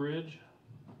Gosport Bridge.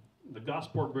 The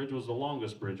Gosport Bridge was the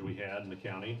longest bridge we had in the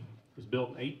county. It was built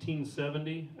in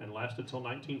 1870 and lasted till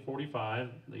 1945.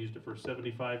 They used it for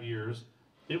 75 years.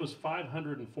 It was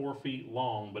 504 feet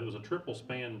long, but it was a triple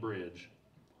span bridge.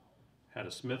 Had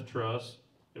a Smith truss.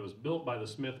 It was built by the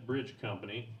Smith Bridge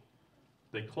Company.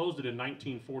 They closed it in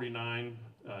 1949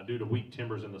 due to weak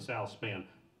timbers in the south span.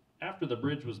 After the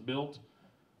bridge was built,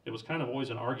 it was kind of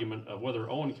always an argument of whether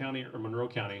Owen County or Monroe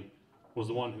County was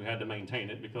the one who had to maintain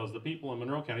it, because the people in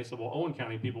Monroe County said, well, Owen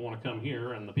County people want to come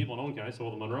here, and the people in Owen County said,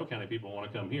 well, the Monroe County people want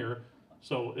to come here.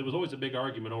 So it was always a big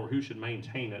argument over who should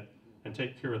maintain it and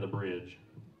take care of the bridge.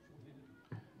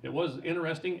 It was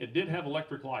interesting. It did have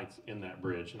electric lights in that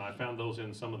bridge, and I found those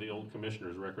in some of the old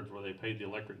commissioners' records where they paid the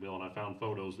electric bill, and I found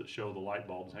photos that show the light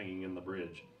bulbs hanging in the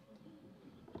bridge. 'It was interesting. It did have electric lights in that bridge,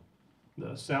 and I found those in some of the old commissioners' records where they paid the electric bill, and I found photos that show the light bulbs hanging in the bridge.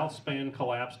 The south span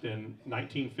collapsed in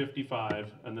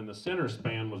 1955, and then the center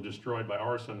span was destroyed by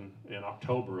arson in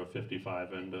October of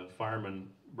 55, and fireman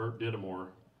Bert Dittemore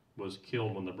was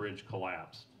killed when the bridge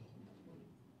collapsed.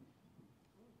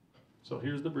 So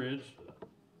here's the bridge.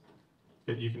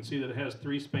 You can see that it has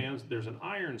 3 spans. There's an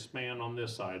iron span on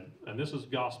this side, and this is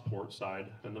Gosport side,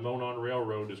 and the Monon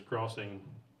Railroad is crossing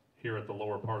here at the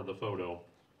lower part of the photo.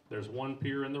 There's 1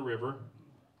 pier in the river.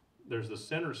 There's the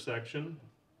center section.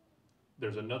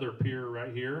 There's another pier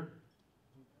right here.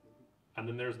 And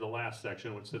then there's the last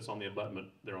section, which sits on the abutment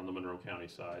there on the Monroe County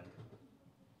side.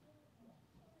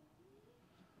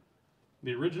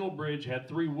 The original bridge had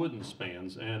 3 wooden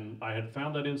spans, and I had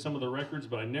found that in some of the records,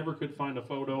 but I never could find a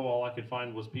photo. All I could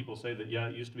find was people say that, yeah,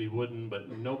 it used to be wooden, but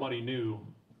nobody knew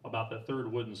about that 3rd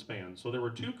wooden span. So there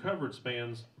were 2 covered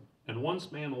spans, and 1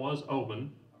 span was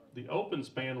open. The open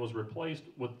span was replaced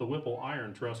with the Whipple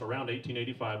iron truss around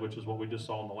 1885, which is what we just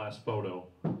saw in the last photo.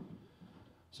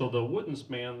 So the wooden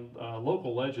span,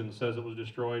 local legend says it was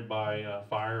destroyed by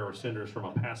fire or cinders from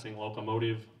a passing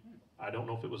locomotive. I don't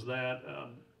know if it was that.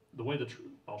 The way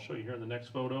I'll show you here in the next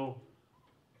photo.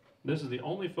 This is the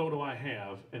only photo I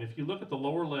have, and if you look at the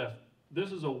lower left,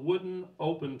 this is a wooden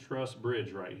open truss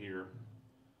bridge right here.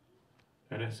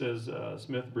 And it says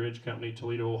Smith Bridge Company,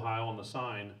 Toledo, Ohio on the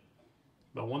sign.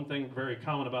 But one thing very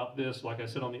common about this, like I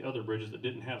said on the other bridges that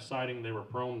didn't have siding, they were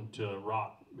prone to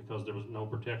rot because there was no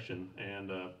protection.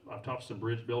 And I've talked to some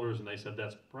bridge builders and they said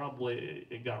that's probably,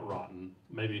 it got rotten,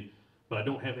 maybe, but I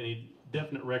don't have any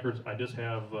definite records. I just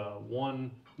have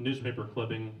 1 newspaper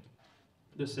clipping.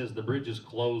 This says the bridge is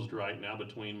closed right now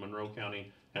between Monroe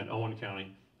County and Owen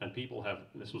County, and people have,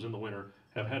 this was in the winter,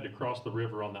 have had to cross the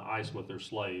river on the ice with their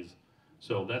sleighs.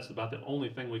 So that's about the only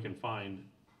thing we can find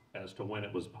as to when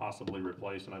it was possibly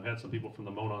replaced. And I've had some people from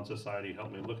the Monon Society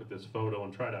help me look at this photo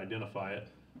and try to identify it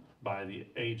by the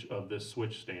age of this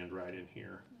switch stand right in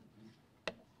here.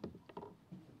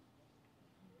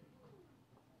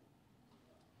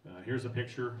 Here's a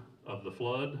picture of the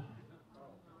flood.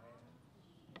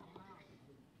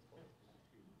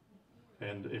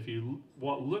 And if you,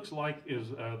 what looks like is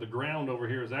the ground over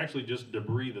here is actually just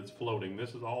debris that's floating.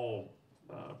 This is all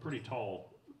pretty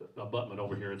tall abutment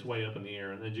over here. It's way up in the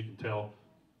air, and as you can tell,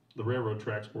 the railroad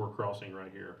tracks were crossing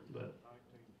right here. But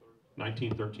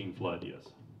 1913 flood, yes.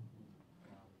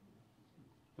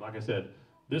 Like I said,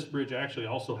 this bridge actually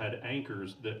also had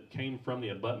anchors that came from the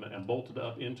abutment and bolted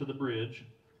up into the bridge.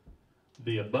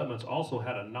 The abutments also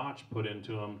had a notch put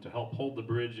into them to help hold the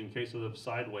bridge in case of the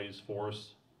sideways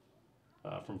force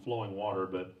from flowing water,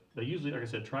 but they usually, like I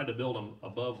said, tried to build them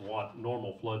above what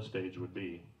normal flood stage would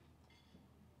be.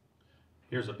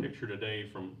 Here's a picture today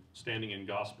from standing in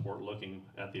Gosport looking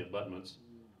at the abutments.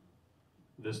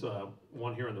 This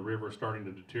one here in the river is starting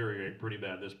to deteriorate pretty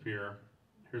bad, this pier.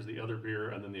 Here's the other pier,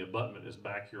 and then the abutment is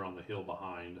back here on the hill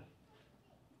behind.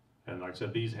 And like I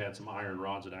said, these had some iron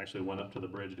rods that actually went up to the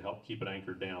bridge to help keep it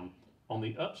anchored down. On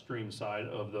the upstream side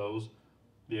of those,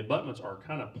 the abutments are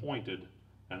kind of pointed,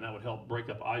 and that would help break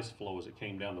up ice flow as it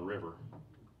came down the river.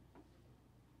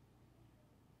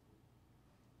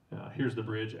 Here's the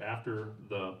bridge after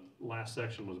the last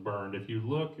section was burned. If you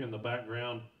look in the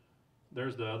background,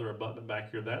 there's the other abutment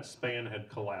back here. That span had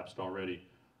collapsed already.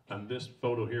 And this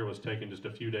photo here was taken just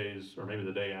a few days, or maybe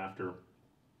the day after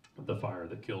the fire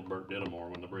that killed Bert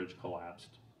Dittemore when the bridge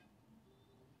collapsed.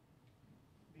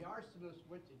 The arsonist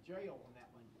went to jail on that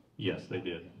one. Yes, they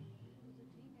did.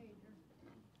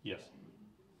 Yes.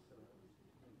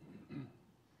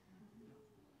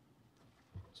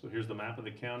 So here's the map of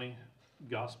the county.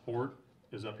 Gosport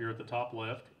is up here at the top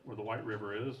left where the White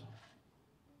River is.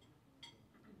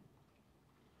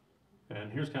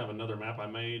 And here's kind of another map I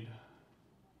made.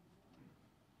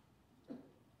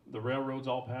 The railroads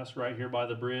all pass right here by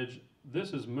the bridge.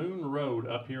 This is Moon Road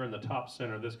up here in the top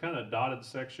center. This kind of dotted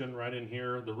section right in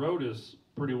here. The road is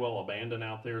pretty well abandoned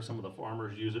out there. Some of the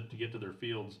farmers use it to get to their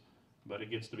fields, but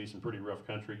it gets to be some pretty rough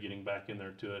country getting back in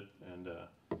there to it. And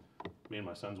me and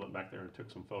my sons went back there and took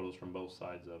some photos from both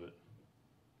sides of it.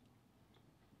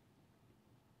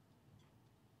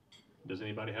 Does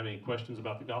anybody have any questions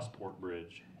about the Gosport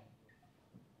Bridge?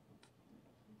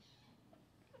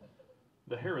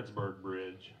 The Harrodsburg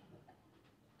Bridge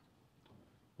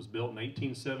was built in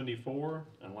 1874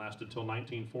 and lasted till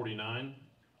 1949.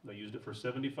 They used it for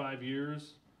 75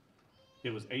 years.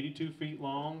 It was 82 feet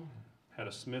long, had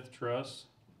a Smith truss,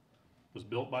 was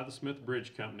built by the Smith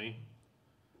Bridge Company.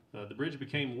 The bridge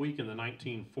became weak in the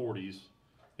 1940s.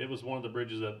 It was one of the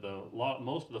bridges that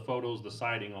most of the photos, the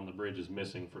siding on the bridge is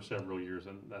missing for several years,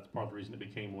 and that's part of the reason it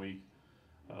became weak.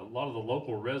 A lot of the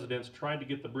local residents tried to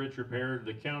get the bridge repaired.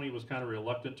 The county was kind of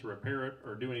reluctant to repair it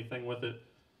or do anything with it.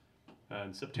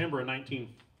 In September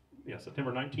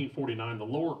 1949, the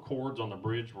lower cords on the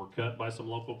bridge were cut by some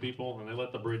local people, and they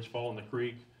let the bridge fall in the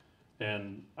creek.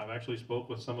 And I've actually spoke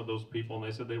with some of those people, and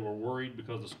they said they were worried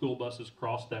because the school buses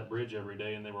crossed that bridge every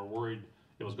day, and they were worried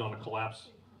it was going to collapse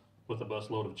with a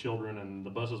busload of children, and the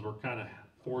buses were kind of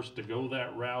forced to go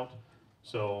that route.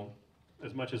 So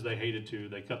as much as they hated to,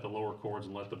 they cut the lower cords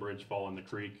and let the bridge fall in the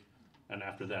creek, and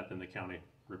after that, then the county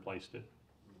replaced it.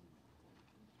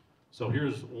 So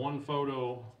here's one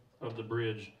photo of the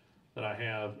bridge that I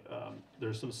have.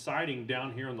 There's some siding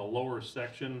down here in the lower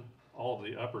section. All of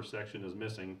the upper section is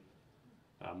missing.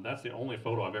 That's the only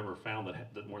photo I've ever found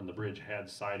that when the bridge had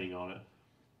siding on it.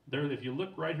 There, if you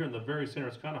look right here in the very center,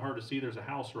 it's kind of hard to see. There's a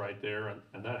house right there,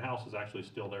 and that house is actually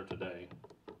still there today.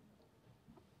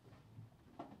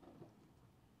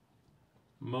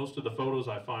 Most of the photos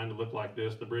I find look like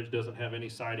this. The bridge doesn't have any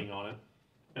siding on it.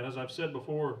 And as I've said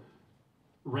before,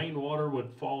 rainwater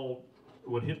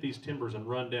would hit these timbers and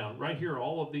run down. Right here,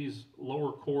 all of these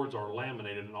lower cords are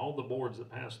laminated, and all the boards that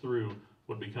pass through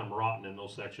would become rotten in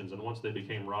those sections. And once they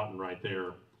became rotten right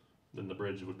there, then the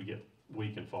bridge would get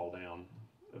weak and fall down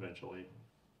eventually.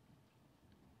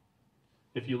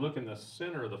 If you look in the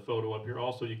center of the photo up here,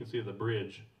 also you can see the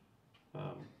bridge.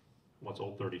 What's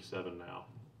Old 37 now?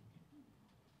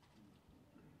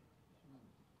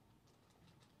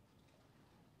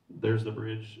 There's the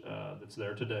bridge that's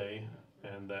there today,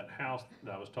 and that house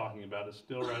that I was talking about is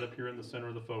still right up here in the center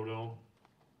of the photo.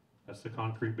 That's the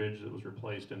concrete bridge that was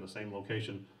replaced in the same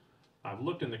location. I've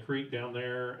looked in the creek down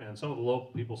there, and some of the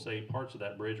local people say parts of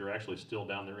that bridge are actually still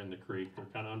down there in the creek. They're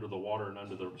kind of under the water and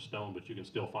under the stone, but you can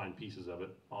still find pieces of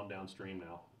it on downstream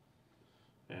now.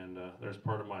 And there's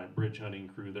part of my bridge hunting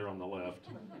crew there on the left.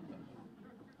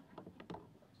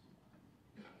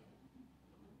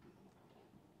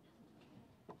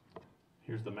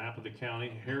 Here's the map of the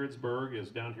county. Harrodsburg is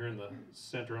down here in the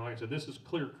center. And like I said, this is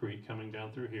Clear Creek coming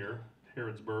down through here,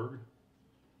 Harrodsburg.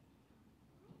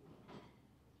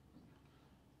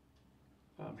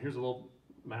 Here's a little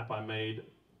map I made.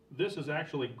 This is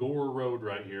actually Gore Road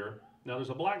right here. Now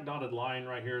there's a black dotted line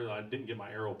right here that I didn't get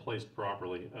my arrow placed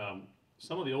properly.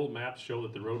 Some of the old maps show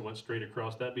that the road went straight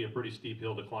across. That'd be a pretty steep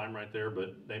hill to climb right there,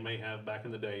 but they may have back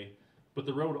in the day. But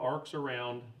the road arcs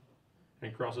around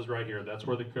and crosses right here. That's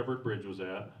where the covered bridge was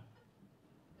at.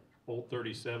 Old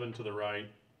 37 to the right,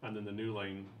 and then the new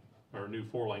lane, or new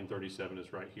 4-lane 37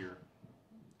 is right here.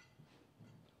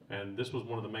 And this was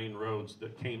one of the main roads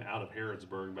that came out of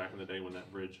Harrodsburg back in the day when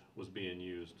that bridge was being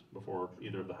used, before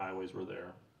either of the highways were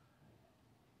there.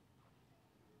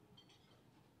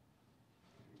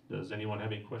 Does anyone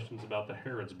have any questions about the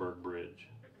Harrodsburg Bridge?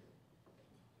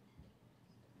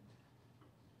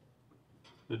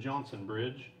 The Johnson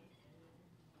Bridge.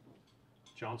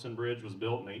 Johnson Bridge was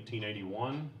built in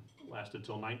 1881, lasted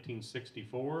till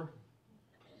 1964,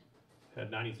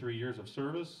 had 93 years of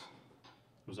service.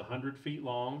 It was 100 feet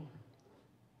long,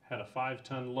 had a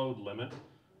 5-ton load limit.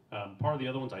 Part of the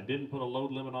other ones I didn't put a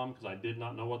load limit on because I did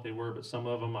not know what they were, but some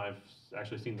of them I've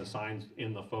actually seen the signs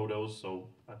in the photos, so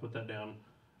I put that down.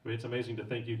 I mean, it's amazing to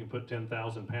think you can put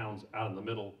 10,000 pounds out in the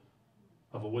middle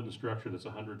of a wooden structure that's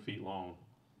 100 feet long.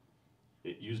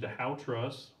 It used a howe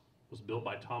truss, was built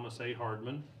by Thomas A.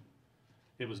 Hardman.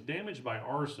 It was damaged by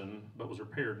arson, but was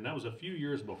repaired, and that was a few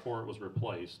years before it was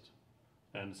replaced.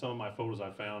 And some of my photos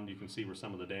I found, you can see where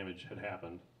some of the damage had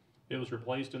happened. It was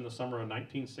replaced in the summer of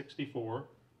 1964.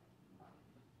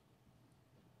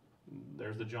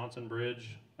 There's the Johnson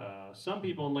Bridge. Some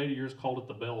people in later years called it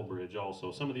the Bell Bridge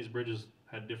also. Some of these bridges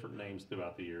had different names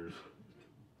throughout the years.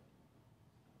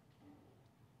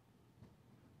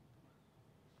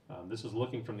 This is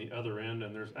looking from the other end,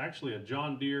 and there's actually a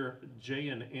John Deere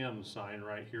J&M sign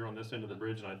right here on this end of the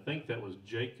bridge, and I think that was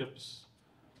Jacobs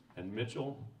and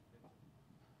Mitchell.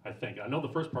 I think. I know the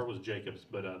first part was Jacobs,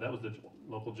 but that was the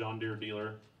local John Deere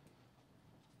dealer.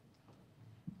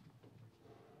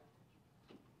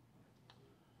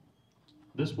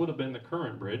 This would have been the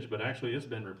current bridge, but actually it's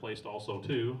been replaced also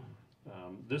too.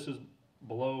 This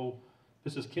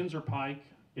is Kinzer Pike.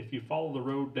 If you follow the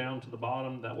road down to the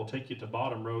bottom, that will take you to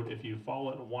Bottom Road. If you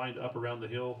follow it and wind up around the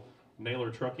hill, Naylor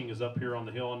Trucking is up here on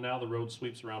the hill, and now the road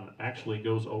sweeps around and actually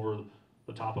goes over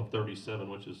the top of 37,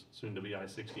 which is soon to be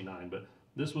I-69. But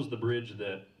this was the bridge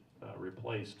that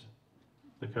replaced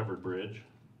the covered bridge.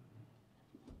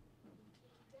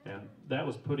 And that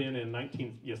was put in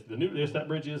yes, that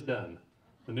bridge is done.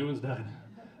 The new one's done.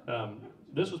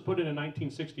 This was put in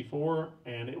 1964,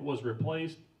 and it was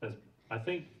replaced as, I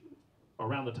think,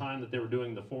 around the time that they were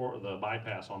doing the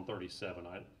bypass on 37.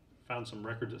 I found some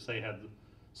records that say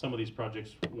some of these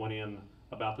projects went in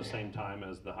about the same time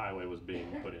as the highway was being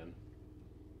put in.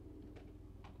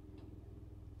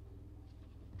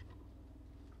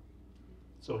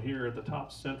 So here at the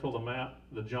top central of the map,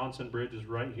 the Johnson Bridge is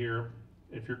right here.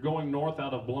 If you're going north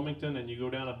out of Bloomington and you go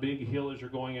down a big hill as you're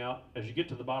going out, as you get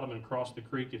to the bottom and cross the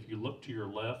creek, if you look to your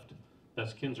left,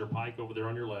 that's Kinzer Pike over there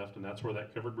on your left, and that's where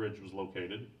that covered bridge was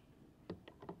located.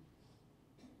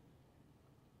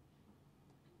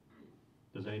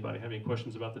 Does anybody have any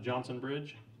questions about the Johnson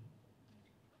Bridge?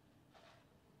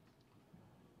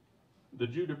 The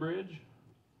Judah Bridge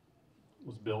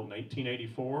was built in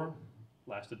 1884,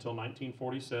 lasted till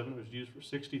 1947. It was used for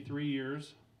 63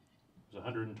 years. It was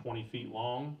 120 feet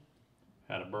long,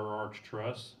 had a burr arch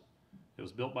truss. It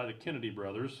was built by the Kennedy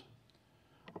brothers.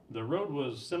 The road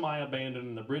was semi-abandoned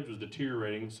and the bridge was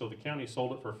deteriorating, so the county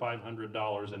sold it for $500 in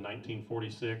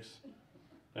 1946,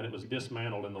 and it was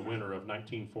dismantled in the winter of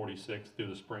 1946 through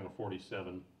the spring of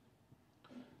 47.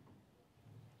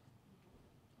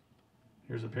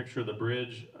 Here's a picture of the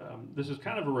bridge. This is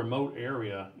kind of a remote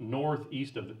area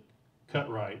northeast of the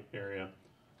Karey area.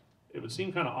 It would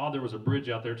seem kind of odd there was a bridge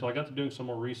out there until I got to doing some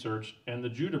more research, and the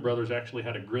Judah brothers actually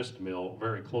had a grist mill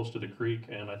very close to the creek,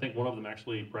 and I think one of them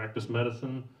actually practiced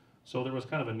medicine, so there was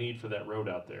kind of a need for that road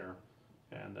out there.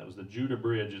 And that was the Judah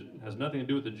Bridge. It has nothing to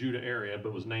do with the Judah area,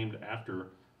 but was named after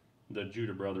the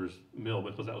Judah brothers mill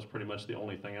because that was pretty much the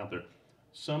only thing out there.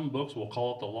 Some books will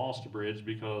call it the Lost Bridge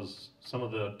because some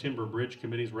of the timber bridge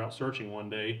committees were out searching one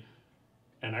day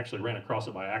and actually ran across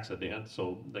it by accident,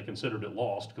 so they considered it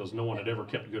lost because no one had ever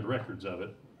kept good records of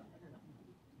it.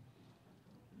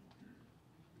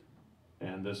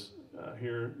 And this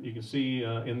here, you can see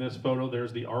in this photo,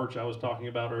 there's the arch I was talking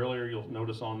about earlier. You'll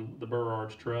notice on the burr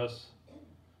arch truss.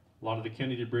 A lot of the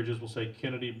Kennedy bridges will say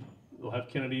Kennedy, they'll have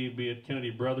Kennedy, be it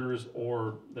Kennedy Brothers,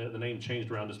 or the name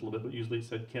changed around just a little bit, but usually it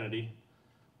said Kennedy.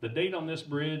 The date on this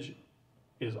bridge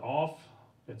is off.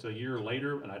 It's a year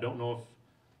later, and I don't know if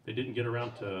they didn't get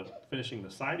around to finishing the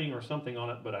siding or something on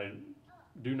it, but I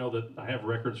do know that I have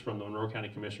records from the Monroe County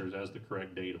Commissioners as the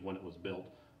correct date of when it was built,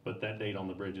 but that date on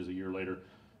the bridge is a year later.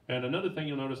 And another thing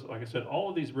you'll notice, like I said, all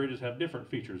of these bridges have different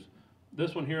features.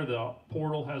 This one here, the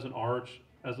portal has an arch,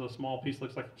 has a small piece,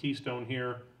 looks like a keystone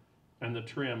here, and the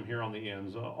trim here on the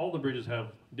ends. All the bridges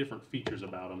have different features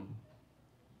about them.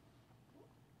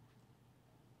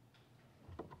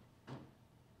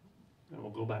 And we'll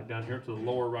go back down here to the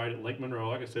lower right at Lake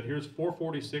Monroe. Like I said, here's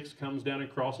 446 comes down and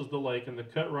crosses the lake in the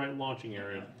Karey launching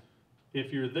area.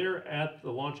 If you're there at the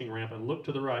launching ramp and look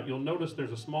to the right, you'll notice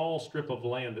there's a small strip of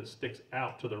land that sticks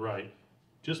out to the right.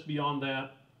 Just beyond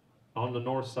that, on the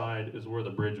north side, is where the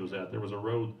bridge was at. There was a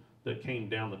road that came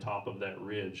down the top of that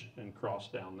ridge and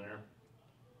crossed down there.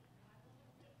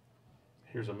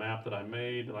 Here's a map that I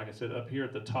made. Like I said, up here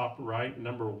at the top right,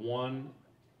 number 1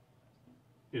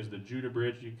 is the Judah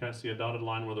Bridge. You can kind of see a dotted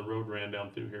line where the road ran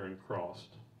down through here and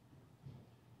crossed.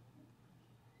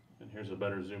 And here's a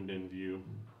better zoomed in view.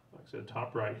 Like I said,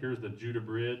 top right, here's the Judah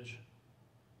Bridge.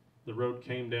 The road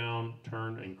came down,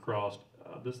 turned, and crossed.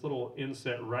 This little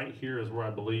inset right here is where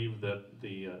I believe that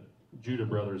the Judah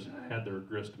brothers had their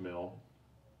grist mill.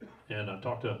 And I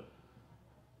talked to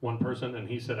one person, and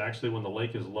he said actually when the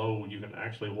lake is low, you can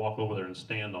actually walk over there and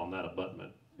stand on that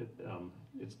abutment.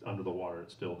 It's under the water,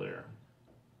 it's still there.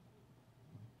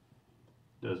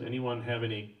 Does anyone have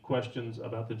any questions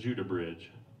about the Judah Bridge?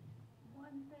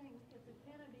 One thing, it's a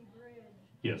Kennedy Bridge.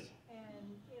 Yes.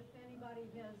 And if anybody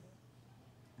has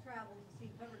traveled to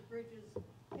see covered bridges,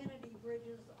 Kennedy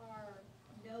bridges are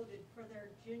noted for their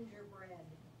gingerbread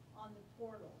on the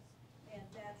portals. And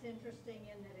that's interesting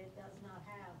in that it does not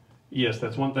have Yes,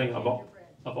 that's one thing of gingerbread.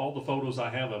 all the photos I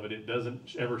have of it, it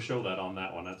doesn't ever show that on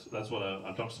that one. That's what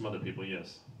I've talked to some other people,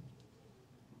 yes.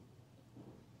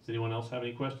 Does anyone else have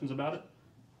any questions about it?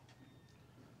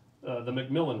 The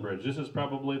McMillan Bridge, this is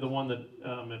probably the one that,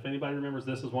 if anybody remembers,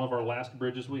 this is one of our last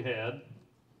bridges we had.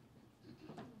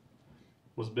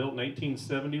 Was built in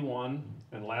 1871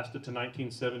 and lasted to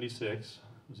 1976.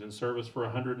 Was in service for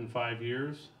 105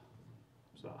 years.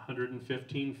 It was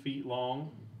 115 feet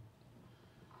long.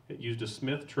 It used a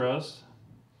Smith truss.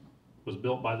 Was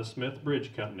built by the Smith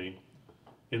Bridge Company.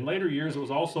 In later years, it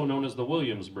was also known as the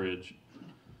Williams Bridge.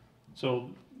 So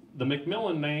the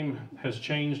McMillan name has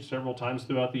changed several times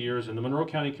throughout the years. In the Monroe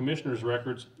County Commissioner's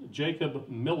records, Jacob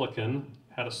Milliken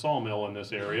had a sawmill in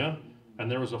this area, and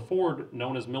there was a ford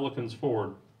known as Milliken's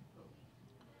Ford.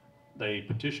 They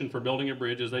petitioned for building a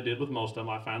bridge, as they did with most of them.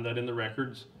 I found that in the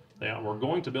records. They were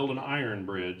going to build an iron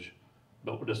bridge,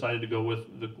 but decided to go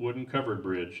with the wooden covered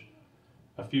bridge.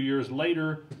 A few years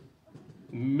later,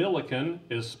 Milliken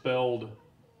is spelled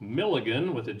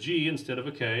Milligan with a G instead of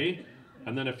a K.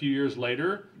 And then a few years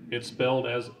later, it's spelled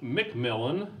as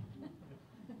McMillan.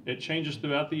 It changes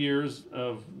throughout the years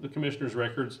of the commissioner's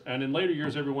records, and in later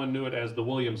years everyone knew it as the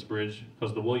Williams Bridge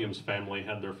because the Williams family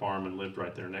had their farm and lived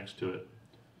right there next to it.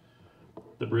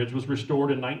 The bridge was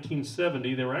restored in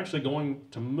 1970. They were actually going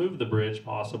to move the bridge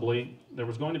possibly. There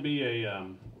was going to be a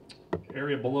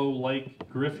area below Lake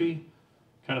Griffey,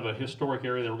 kind of a historic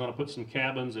area. They were going to put some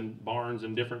cabins and barns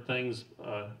and different things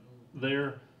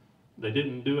there. They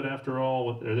didn't do it after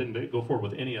all. They didn't go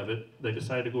forward with any of it. They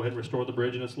decided to go ahead and restore the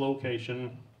bridge in its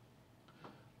location.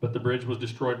 But the bridge was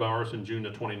destroyed by arson June the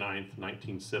 29th,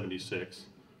 1976.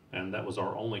 And that was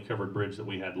our only covered bridge that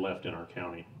we had left in our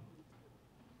county.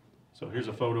 So here's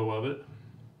a photo of it.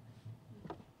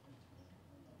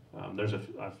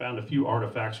 I found a few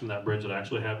artifacts from that bridge that I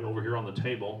actually have over here on the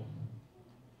table.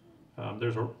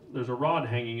 There's a rod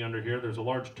hanging under here. There's a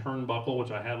large turnbuckle,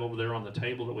 which I have over there on the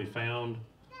table that we found,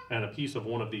 and a piece of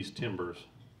one of these timbers.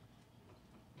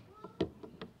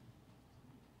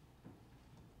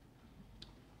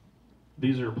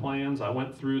 These are plans. I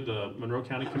went through the Monroe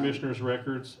County Commissioner's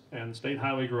records, and State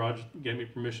Highway Garage gave me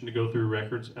permission to go through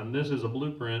records, and this is a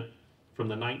blueprint from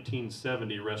the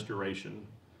 1970 restoration.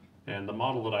 And the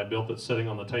model that I built that's sitting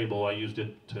on the table, I used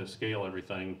it to scale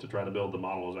everything to try to build the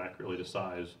model as accurately to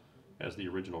size as the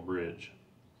original bridge.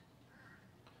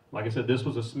 Like I said, this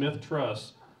was a Smith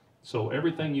truss, so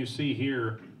everything you see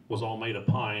here was all made of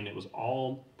pine. It was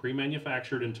all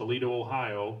pre-manufactured in Toledo,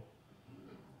 Ohio.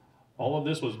 All of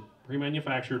this was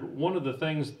pre-manufactured. One of the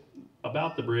things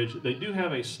about the bridge, they do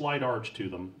have a slight arch to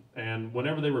them. And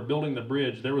whenever they were building the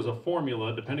bridge, there was a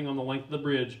formula, depending on the length of the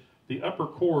bridge, the upper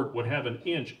chord would have an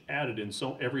inch added in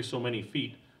every so many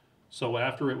feet. So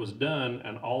after it was done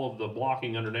and all of the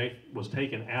blocking underneath was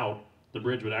taken out, the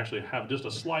bridge would actually have just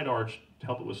a slight arch to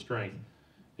help it with strength.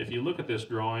 If you look at this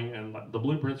drawing, and the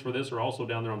blueprints for this are also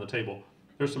down there on the table,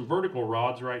 there's some vertical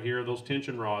rods right here, those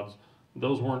tension rods.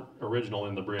 Those weren't original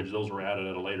in the bridge, those were added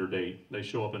at a later date. They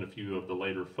show up in a few of the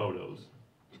later photos.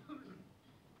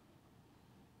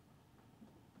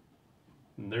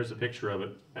 And there's a picture of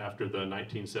it after the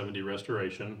 1970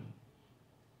 restoration.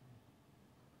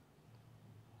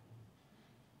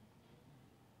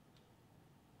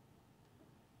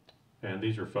 And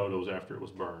these are photos after it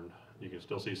was burned. You can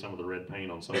still see some of the red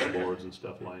paint on some of the boards and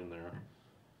stuff lying there.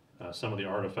 Some of the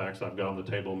artifacts I've got on the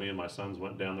table, me and my sons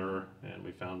went down there and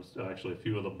we found actually a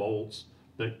few of the bolts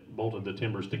that bolted the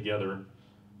timbers together,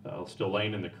 still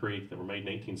laying in the creek, that were made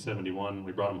in 1871.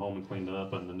 We brought them home and cleaned them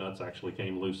up, and the nuts actually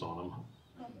came loose on them.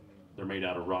 They're made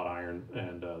out of wrought iron,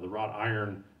 and the wrought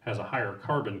iron has a higher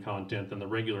carbon content than the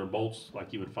regular bolts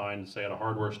like you would find, say, at a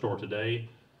hardware store today.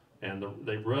 And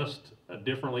they rust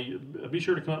differently. Be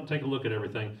sure to come up and take a look at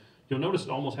everything. You'll notice it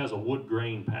almost has a wood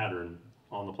grain pattern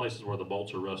on the places where the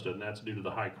bolts are rusted, and that's due to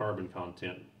the high carbon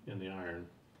content in the iron.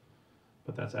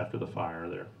 But that's after the fire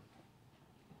there.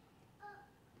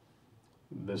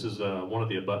 This is one of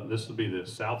the abutments. This will be the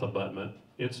south abutment.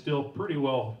 It's still pretty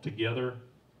well together.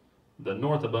 The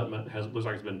north abutment looks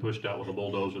like it's been pushed out with a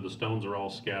bulldozer. The stones are all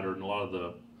scattered, and a lot of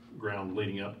the ground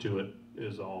leading up to it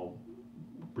is all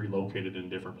relocated in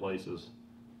different places.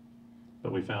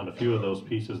 But we found a few of those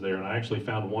pieces there, and I actually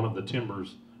found one of the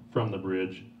timbers from the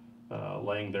bridge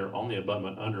laying there on the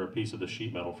abutment under a piece of the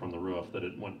sheet metal from the roof that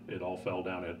it all fell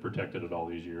down. It had protected it all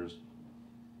these years.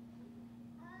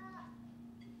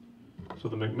 So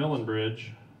the McMillan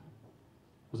Bridge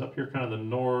was up here, kind of the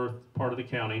north part of the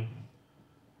county.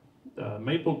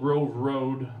 Maple Grove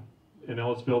Road in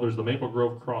Ellisville, there's the Maple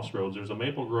Grove Crossroads. There's a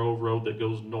Maple Grove Road that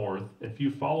goes north. If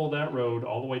you follow that road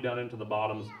all the way down into the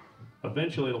bottoms,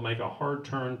 eventually it'll make a hard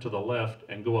turn to the left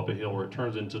and go up a hill where it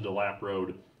turns into DeLapp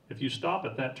Road. If you stop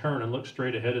at that turn and look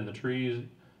straight ahead in the trees,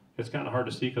 it's kind of hard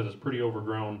to see because it's pretty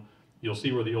overgrown. You'll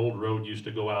see where the old road used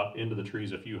to go out into the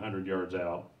trees a few hundred yards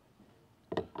out.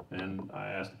 And I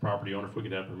asked the property owner if we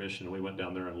could have permission, and we went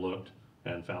down there and looked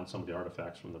and found some of the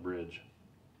artifacts from the bridge.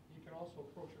 You can also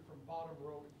approach it from Bottom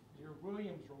Road. Your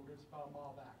Williams Road is about a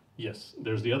mile back. Yes,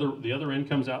 there's the other end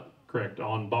comes out, correct,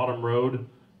 on Bottom Road,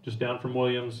 just down from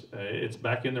Williams. It's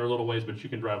back in there a little ways, but you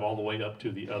can drive all the way up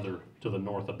to the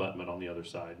north abutment on the other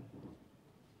side.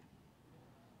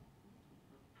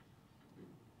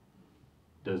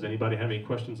 Does anybody have any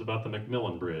questions about the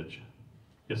McMillan Bridge?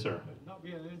 Yes, sir. Not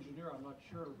being an engineer, I'm not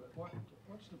sure, but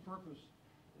what's the purpose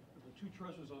of the two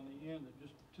trusses on the end that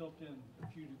just tilt in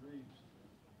a few degrees?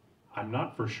 I'm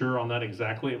not for sure on that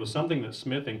exactly. It was something that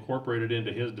Smith incorporated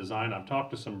into his design. I've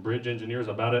talked to some bridge engineers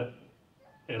about it.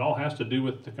 It all has to do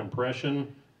with the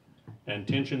compression and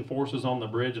tension forces on the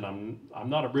bridge, and I'm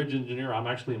not a bridge engineer, I'm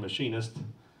actually a machinist.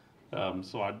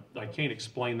 So I can't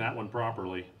explain that one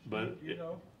properly, but You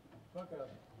know, look at it.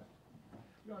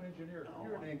 You're an engineer.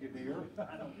 You're an engineer.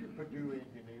 You're a Purdue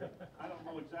engineer. I don't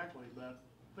know exactly, but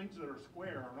things that are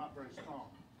square are not very strong.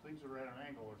 Things that are at an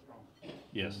angle are strong.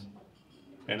 yes.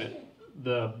 And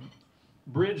the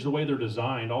bridge, the way they're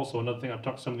designed, also another thing, I've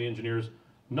talked to some of the engineers,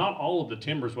 not all of the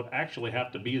timbers would actually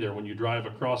have to be there when you drive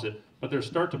across it, but there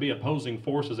start to be opposing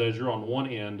forces as you're on one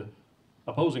end,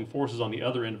 opposing forces on the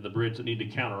other end of the bridge that need to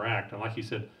counteract. And like you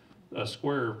said, a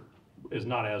square is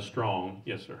not as strong.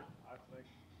 Yes, sir. I think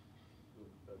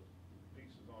the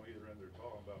pieces on either end they're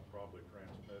talking about probably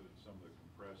transmitted some of the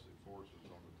compressive forces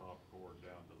on the top cord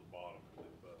down to the bottom of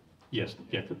the abutment. Yes,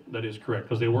 yeah, that is correct,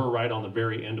 because they were right on the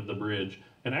very end of the bridge.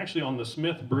 And actually on the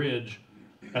Smith Bridge,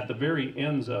 at the very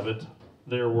ends of it,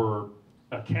 there were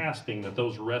a casting that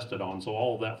those rested on, so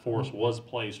all of that force was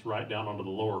placed right down onto the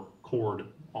lower cord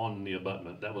on the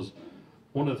abutment. That was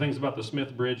one of the things about the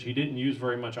Smith Bridge. He didn't use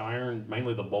very much iron,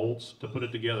 mainly the bolts, to put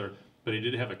it together, but he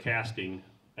did have a casting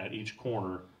at each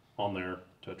corner on there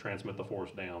to transmit the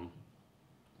force down.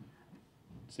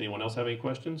 Does anyone else have any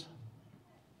questions?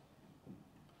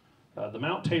 The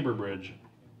Mount Tabor Bridge.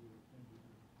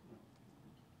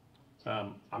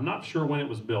 I'm not sure when it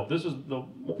was built. This is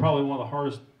probably one of the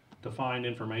hardest to find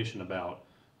information about.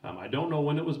 I don't know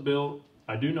when it was built.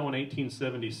 I do know in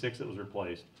 1876 it was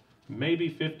replaced. Maybe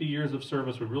 50 years of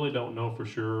service, we really don't know for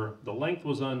sure. The length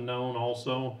was unknown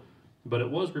also, but it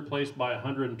was replaced by a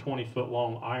 120-foot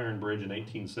long iron bridge in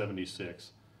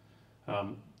 1876.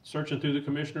 Searching through the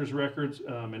commissioner's records, in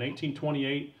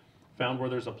 1828, found where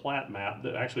there's a plat map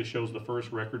that actually shows the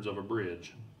first records of a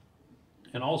bridge.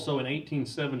 And also in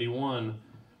 1871,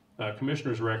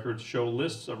 commissioner's records show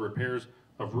lists of repairs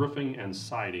of roofing and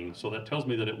siding. So that tells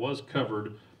me that it was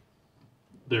covered.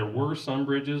 There were some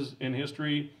bridges in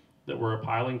history that were a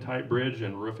piling type bridge,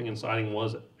 and roofing and siding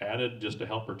was added just to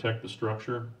help protect the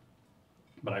structure.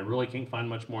 But I really can't find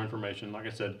much more information. Like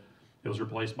I said, it was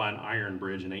replaced by an iron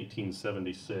bridge in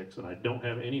 1876, and I don't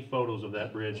have any photos of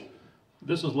that bridge.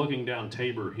 This is looking down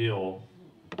Tabor Hill.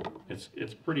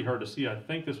 It's pretty hard to see. I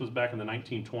think this was back in the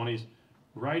 1920s.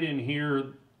 Right in here,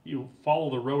 you follow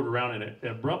the road around and it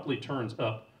abruptly turns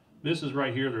up. This is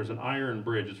right here. There's an iron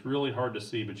bridge. It's really hard to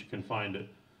see, but you can find it.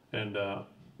 And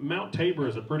Mount Tabor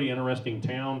is a pretty interesting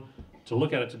town. To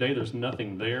look at it today, there's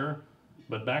nothing there.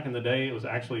 But back in the day, it was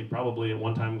actually probably at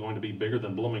one time going to be bigger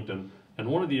than Bloomington. And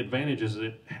one of the advantages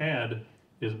it had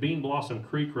is Bean Blossom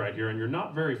Creek right here, and you're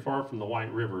not very far from the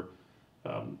White River.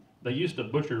 They used to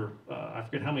butcher, I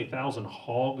forget how many thousand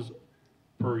hogs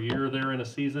per year there in a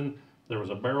season. There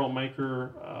was a barrel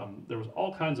maker. There was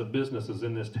all kinds of businesses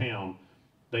in this town.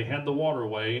 They had the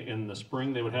waterway. In the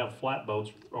spring, they would have flatboats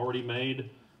already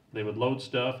made. They would load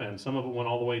stuff, and some of it went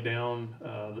all the way down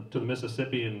to the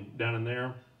Mississippi and down in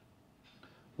there.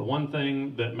 The one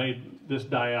thing that made this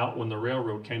die out when the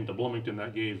railroad came to Bloomington,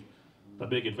 that gave a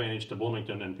big advantage to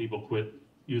Bloomington, and people quit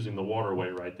using the waterway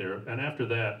right there. And after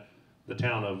that, the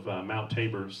town of Mount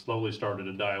Tabor slowly started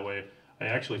to die away. I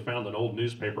actually found an old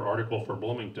newspaper article for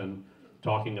Bloomington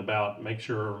talking about make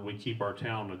sure we keep our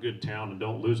town a good town and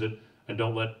don't lose it, and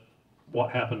don't let what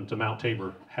happened to Mount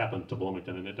Tabor happen to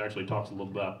Bloomington. And it actually talks a little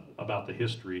bit about the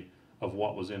history of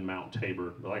what was in Mount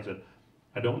Tabor. But like I said,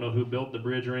 I don't know who built the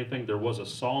bridge or anything. There was a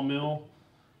sawmill.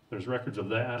 There's records of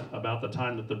that about the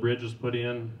time that the bridge was put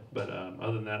in. But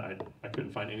other than that, I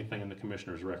couldn't find anything in the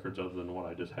commissioner's records other than what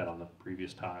I just had on the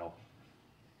previous tile.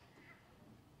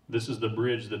 This is the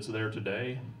bridge that's there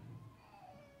today.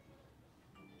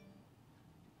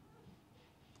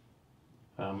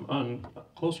 On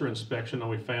closer inspection,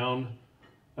 we found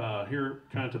here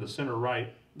kind of to the center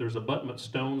right, there's abutment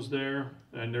stones there,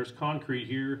 and there's concrete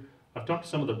here. I've talked to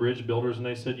some of the bridge builders, and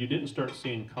they said you didn't start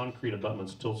seeing concrete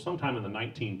abutments till sometime in the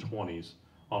 1920s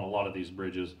on a lot of these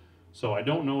bridges. So I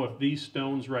don't know if these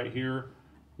stones right here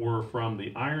were from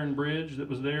the iron bridge that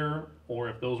was there, or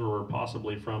if those were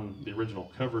possibly from the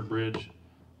original covered bridge.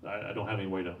 I don't have any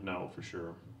way to know for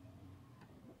sure.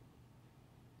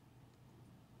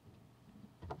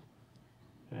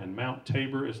 And Mount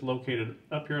Tabor is located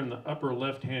up here in the upper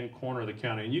left-hand corner of the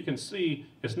county. And you can see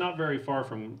it's not very far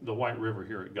from the White River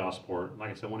here at Gosport.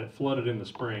 Like I said, when it flooded in the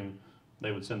spring,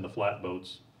 they would send the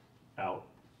flatboats out.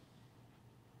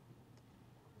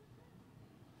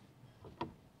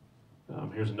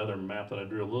 Here's another map that I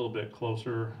drew a little bit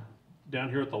closer. Down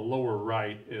here at the lower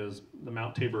right is the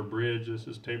Mount Tabor Bridge. This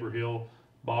is Tabor Hill,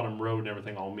 Bottom Road, and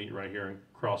everything all meet right here and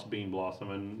cross Bean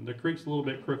Blossom. And the creek's a little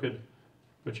bit crooked,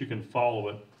 but you can follow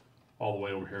it all the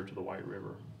way over here to the White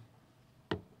River.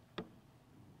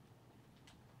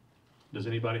 Does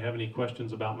anybody have any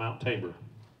questions about Mount Tabor?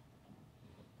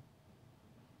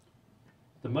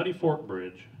 Muddy Fork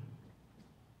Bridge.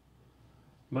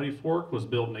 Muddy Fork was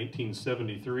built in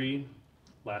 1873,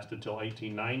 lasted till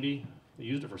 1890. They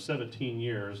used it for 17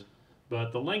 years,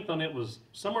 but the length on it was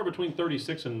somewhere between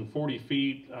 36 and 40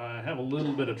 feet. I have a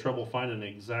little bit of trouble finding the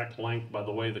exact length by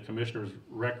the way the commissioner's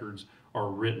records are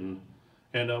written.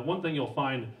 And one thing you'll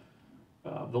find,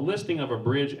 the listing of a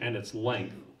bridge and its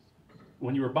length.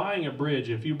 When you were buying a bridge,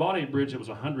 if you bought a bridge that was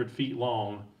 100 feet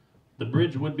long, the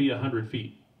bridge would be 100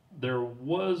 feet. There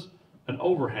was an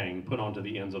overhang put onto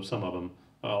the ends of some of them.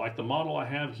 Like the model I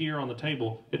have here on the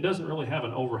table, it doesn't really have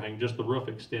an overhang, just the roof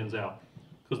extends out.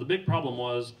 Because the big problem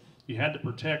was you had to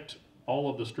protect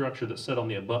all of the structure that sat on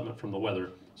the abutment from the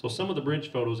weather. So some of the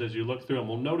bridge photos, as you look through them,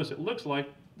 will notice it looks like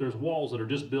there's walls that are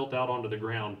just built out onto the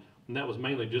ground, and that was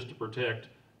mainly just to protect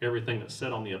everything that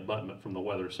sat on the abutment from the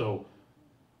weather. So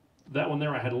that one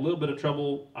there, I had a little bit of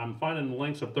trouble. I'm finding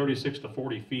lengths of 36 to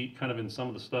 40 feet kind of in some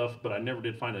of the stuff, but I never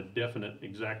did find a definite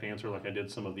exact answer like I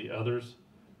did some of the others.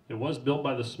 It was built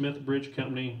by the Smith Bridge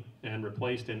Company and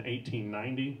replaced in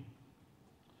 1890.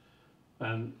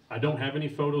 And I don't have any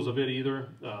photos of it either.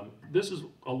 This is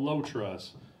a low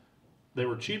truss. They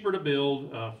were cheaper to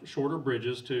build, shorter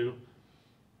bridges too.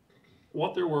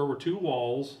 What there were two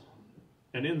walls,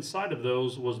 and inside of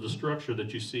those was the structure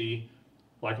that you see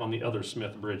like on the other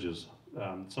Smith bridges.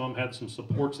 Some of them had some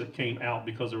supports that came out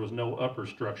because there was no upper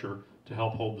structure to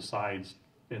help hold the sides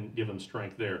and give them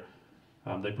strength there.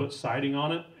 They put siding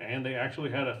on it, and they actually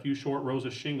had a few short rows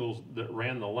of shingles that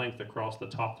ran the length across the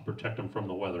top to protect them from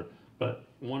the weather. But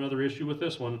one other issue with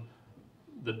this one,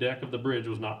 the deck of the bridge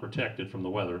was not protected from the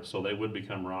weather, so they would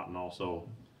become rotten also.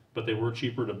 But they were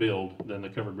cheaper to build than the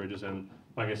covered bridges, and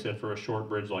like I said, for a short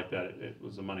bridge like that, it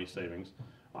was a money savings.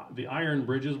 The iron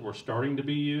bridges were starting to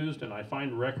be used, and I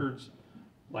find records,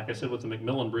 like I said, with the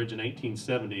McMillan Bridge in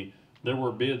 1870, there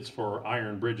were bids for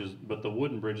iron bridges, but the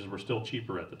wooden bridges were still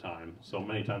cheaper at the time. So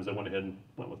many times they went ahead and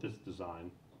went with this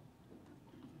design.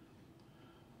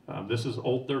 This is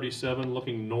Old 37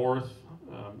 looking north.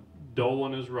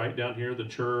 Dolan is right down here, the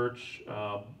church,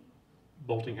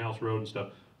 Bolting House Road and stuff.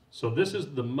 So this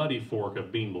is the Muddy Fork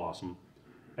of Bean Blossom.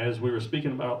 As we were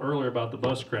speaking about earlier about the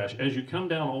bus crash, as you come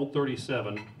down Old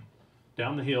 37,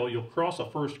 down the hill, you'll cross a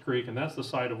first creek, and that's the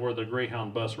site of where the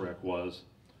Greyhound bus wreck was.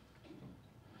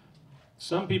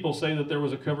 Some people say that there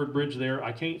was a covered bridge there.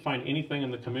 I can't find anything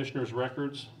in the commissioner's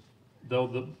records,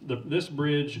 though this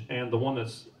bridge and the one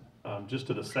that's just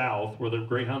to the south where the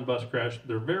Greyhound bus crashed,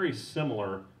 they're very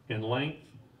similar in length,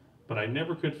 but I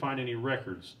never could find any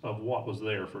records of what was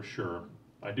there for sure.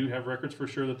 I do have records for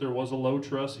sure that there was a low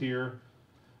truss here,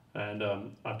 and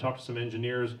I've talked to some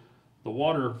engineers. The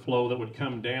water flow that would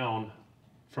come down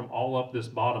from all up this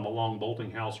bottom along Bolting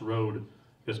House Road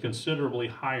is considerably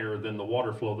higher than the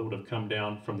water flow that would have come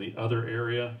down from the other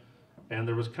area. And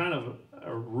there was kind of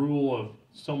a rule of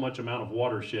so much amount of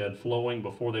watershed flowing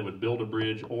before they would build a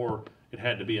bridge, or it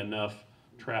had to be enough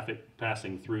traffic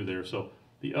passing through there. So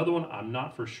the other one I'm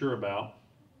not for sure about.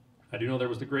 I do know there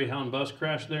was the Greyhound bus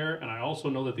crash there, and I also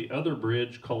know that the other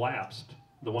bridge collapsed,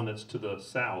 the one that's to the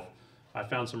south. I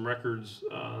found some records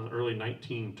in the early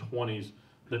 1920s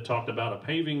that talked about a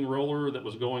paving roller that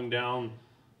was going down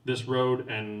this road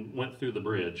and went through the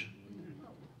bridge.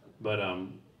 But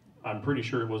I'm pretty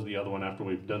sure it was the other one after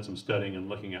we've done some studying and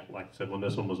looking at, like I said, when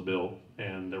this one was built,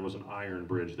 and there was an iron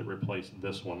bridge that replaced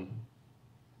this one.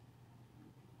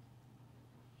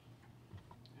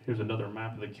 Here's another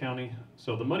map of the county.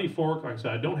 So the Muddy Fork, like I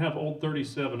said, I don't have Old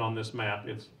 37 on this map.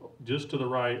 It's just to the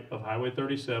right of Highway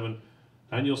 37.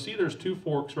 And you'll see there's two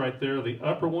forks right there. The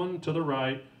upper one to the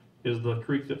right is the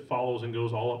creek that follows and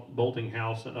goes all up Bolting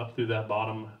House and up through that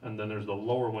bottom. And then there's the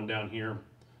lower one down here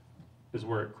is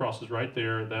where it crosses right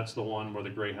there. That's the one where the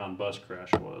Greyhound bus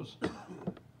crash was. And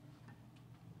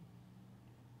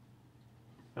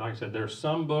like I said, there's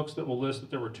some books that will list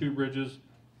that there were two bridges.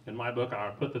 In my book,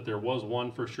 I put that there was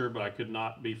one for sure, but I could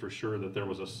not be for sure that there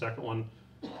was a second one.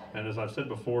 And as I've said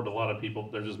before to a lot of people,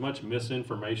 there's as much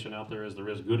misinformation out there as there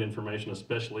is good information,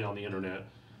 especially on the internet.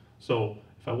 So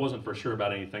if I wasn't for sure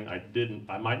about anything,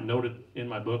 I might note it in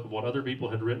my book of what other people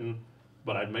had written,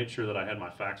 but I'd made sure that I had my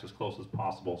facts as close as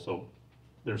possible. So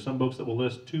there's some books that will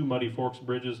list two Muddy Forks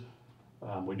bridges.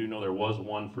 We do know there was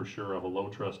one for sure of a low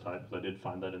truss type, because I did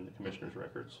find that in the commissioner's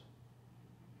records.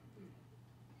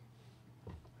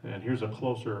 And here's a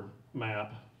closer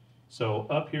map. So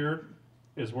up here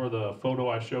is where the photo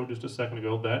I showed just a second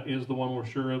ago, that is the one we're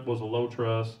sure it was a low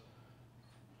truss.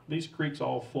 These creeks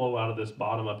all flow out of this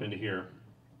bottom up into here,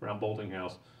 around Bolting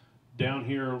House. Down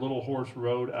here, Little Horse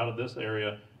Road out of this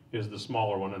area is the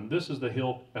smaller one. And this is the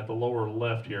hill at the lower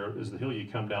left here, is the hill you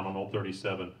come down on Old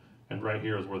 37. And right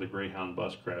here is where the Greyhound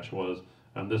bus crash was.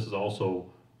 And this is also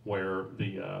where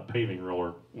the paving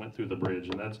roller went through the bridge.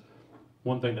 And that's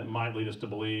one thing that might lead us to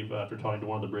believe, after talking to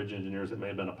one of the bridge engineers, it may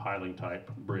have been a piling type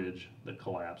bridge that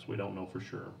collapsed. We don't know for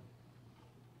sure.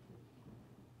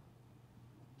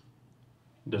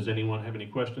 Does anyone have any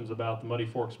questions about the Muddy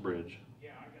Forks Bridge? Yeah,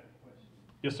 I got a question.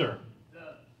 Yes, sir.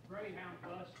 The Greyhound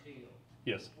bus deal,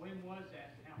 Yes. when was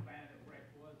that and how bad a wreck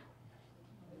was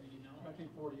it? Do you know?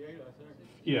 1948, I think.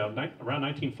 Yeah, around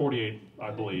 1948,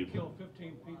 I believe. It killed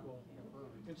 15 people.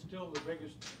 It's still the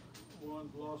biggest one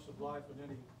loss of life in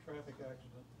any traffic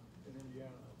accident in Indiana,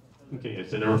 I think. Okay,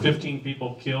 so there were 15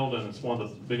 people killed, and it's one of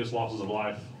the biggest losses of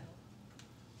life.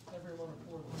 Every one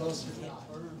of 4 buses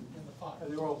got burned in the fire.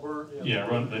 And they were all burnt, Yeah,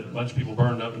 a bunch of people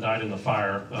burned up and died in the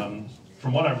fire.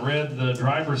 From what I've read, the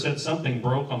driver said something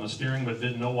broke on the steering but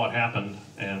didn't know what happened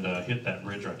and hit that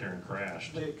bridge right there and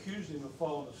crashed. They accused him of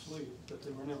falling asleep, but they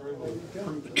were never able to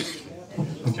prove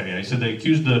it. Okay, yeah, he said they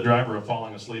accused the driver of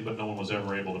falling asleep, but no one was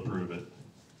ever able to prove it.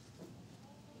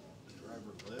 The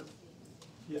driver lived?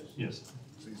 Yes. Yes.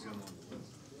 So he's gonna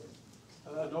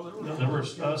live. No, No, there were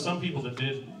some people that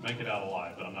did make it out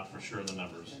alive, but I'm not for sure of the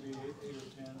numbers. maybe 8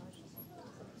 or 10.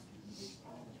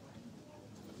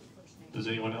 Does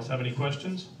anyone else have any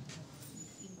questions?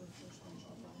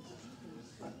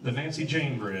 The Nancy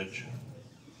Jane Bridge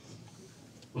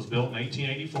was built in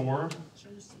 1884,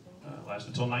 lasted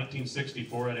until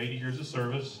 1964, had 80 years of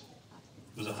service.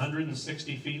 It was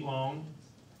 160 feet long,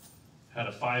 had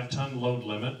a 5-ton load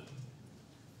limit.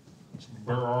 It's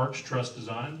Burr Arch truss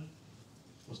design.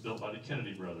 Was built by the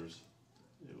Kennedy brothers.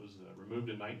 It was removed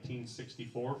in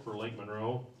 1964 for Lake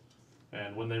Monroe.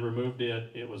 And when they removed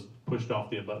it, it was pushed off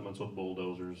the abutments with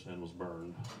bulldozers and was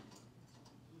burned.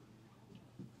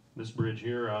 This bridge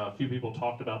here, a few people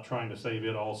talked about trying to save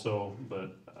it also,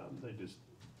 but they just,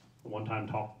 one time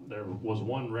there was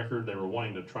one record, they were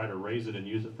wanting to try to raise it and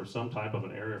use it for some type of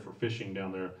an area for fishing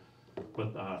down there.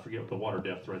 But I forget what the water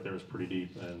depth right there is pretty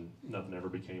deep and nothing ever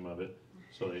became of it.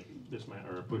 So they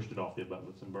pushed it off the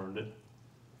abutments and burned it.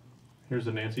 Here's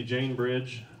the Nancy Jane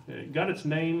Bridge. It got its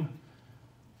name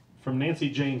from Nancy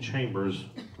Jane Chambers.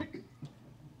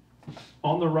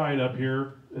 On the right up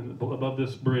here, above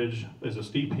this bridge, is a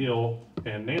steep hill,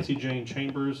 and Nancy Jane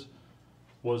Chambers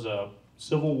was a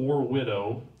Civil War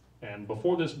widow, and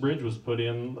before this bridge was put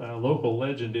in, local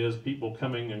legend is people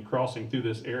coming and crossing through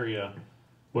this area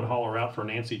would holler out for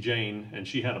Nancy Jane, and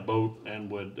she had a boat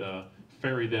and would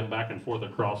ferry them back and forth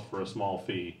across for a small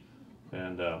fee.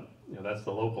 And that's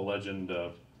the local legend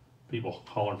of people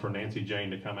hollering for Nancy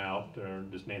Jane to come out, or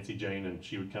just Nancy Jane, and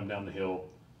she would come down the hill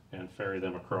and ferry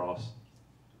them across.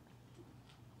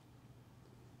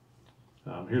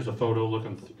 Here's a photo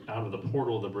looking out of the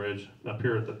portal of the bridge. Up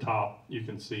here at the top, you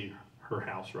can see her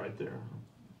house right there.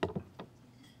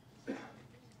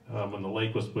 When the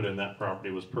lake was put in, that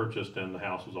property was purchased, and the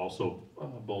house was also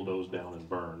bulldozed down and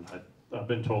burned. I've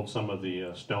been told some of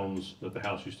the stones that the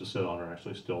house used to sit on are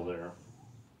actually still there.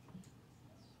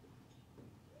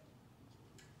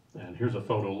 And here's a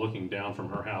photo looking down from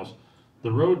her house.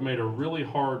 The road made a really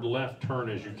hard left turn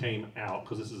as you came out,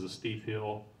 because this is a steep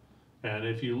hill. And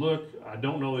if you look, I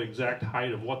don't know the exact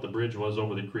height of what the bridge was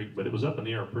over the creek, but it was up in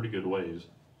the air a pretty good ways.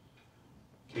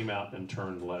 Came out and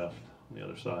turned left on the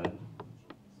other side.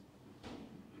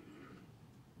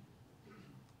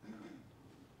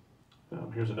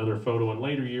 Here's another photo. In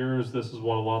later years, this is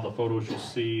what a lot of the photos you'll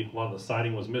see. A lot of the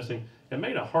siding was missing. It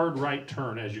made a hard right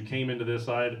turn as you came into this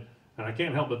side, and I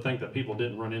can't help but think that people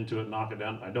didn't run into it and knock it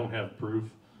down. I don't have proof.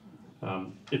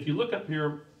 If you look up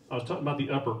here, I was talking about the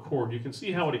upper cord. You can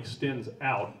see how it extends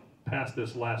out past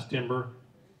this last timber.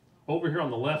 Over here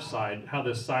on the left side, how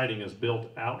this siding is built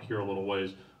out here a little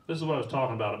ways. This is what I was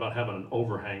talking about having an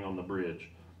overhang on the bridge.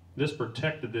 This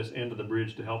protected this end of the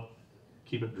bridge to help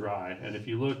keep it dry. And if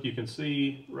you look, you can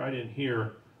see right in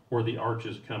here where the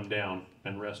arches come down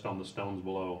and rest on the stones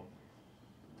below.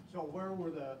 So where were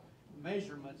the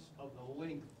measurements of the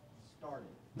length started?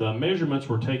 The measurements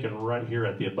were taken right here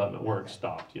at the abutment where it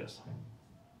stopped, yes.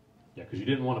 Yeah, because you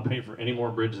didn't want to pay for any more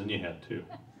bridge than you had to.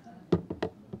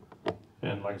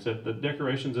 And like I said, the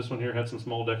decorations, this one here had some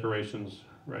small decorations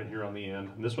right here on the end.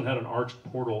 And this one had an arched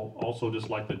portal, also just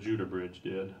like the Judah Bridge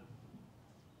did.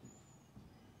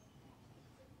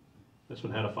 This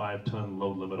one had a 5-ton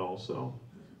load limit also.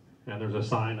 And there's a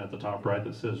sign at the top right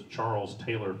that says Charles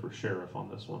Taylor for sheriff on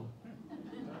this one.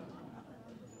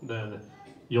 Then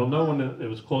you'll know when it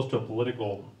was close to a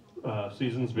political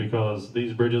seasons, because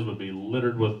these bridges would be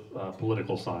littered with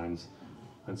political signs.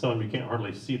 And some of you can't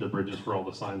hardly see the bridges for all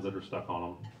the signs that are stuck on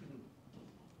them.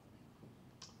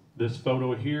 This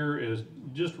photo here is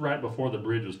just right before the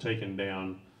bridge was taken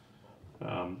down.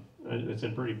 It's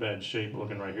in pretty bad shape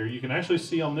looking right here. You can actually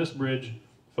see on this bridge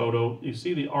photo, you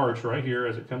see the arch right here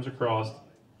as it comes across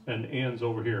and ends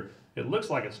over here. It looks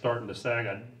like it's starting to sag.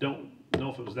 I don't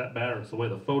know if it was that bad or it's the way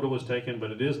the photo was taken,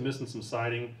 but it is missing some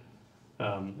siding.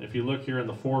 If you look here in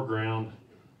the foreground,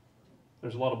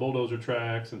 there's a lot of bulldozer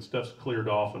tracks and stuff's cleared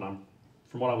off, and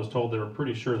from what I was told, they were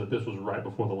pretty sure that this was right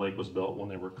before the lake was built when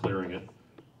they were clearing it,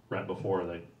 right before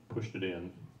they pushed it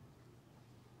in.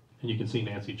 And you can see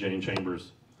Nancy Jane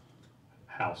Chambers'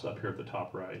 house up here at the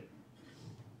top right.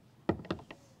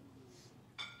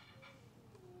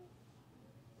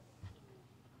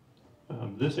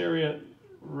 This area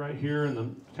right here in the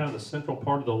kind of the central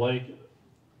part of the lake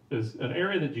is an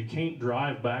area that you can't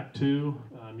drive back to.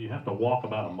 You have to walk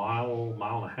about a mile,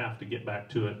 mile and a half to get back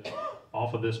to it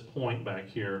off of this point back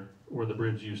here where the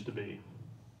bridge used to be.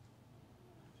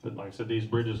 But like I said, these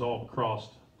bridges all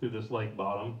crossed through this lake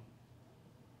bottom.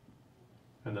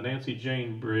 And the Nancy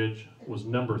Jane Bridge was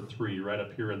number 3 right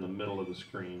up here in the middle of the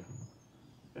screen.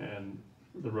 And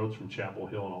the roads from Chapel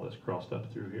Hill and all this crossed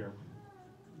up through here.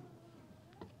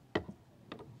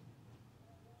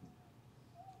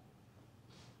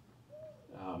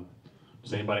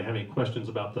 Does anybody have any questions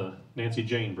about the Nancy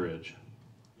Jane Bridge?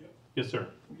 Yep. Yes, sir.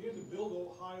 We had to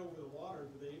build high over the water.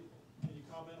 Can you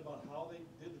comment about how they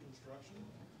did the construction?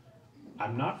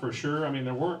 I'm not for sure. I mean,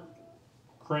 there weren't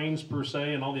cranes per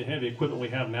se and all the heavy equipment we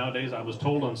have nowadays. I was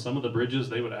told on some of the bridges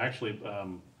they would actually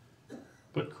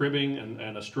put cribbing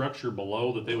and a structure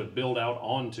below that they would build out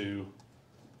onto,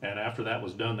 and after that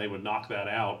was done they would knock that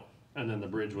out and then the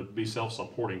bridge would be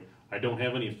self-supporting. I don't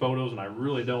have any photos and I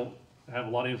really don't have a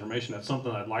lot of information. That's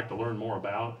something I'd like to learn more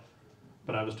about,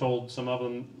 but I was told some of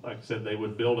them, like I said, they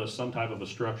would build some type of a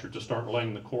structure to start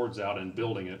laying the cords out and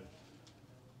building it.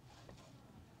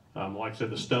 Like I said,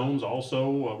 the stones also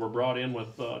were brought in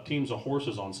with teams of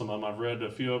horses on some of them. I've read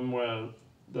a few of them,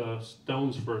 the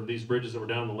stones for these bridges that were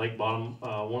down the lake bottom.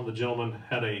 One of the gentlemen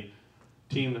had a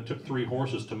team that took 3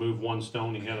 horses to move one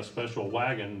stone. He had a special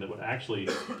wagon that would actually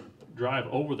drive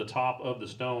over the top of the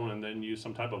stone and then use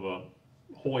some type of a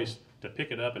hoist to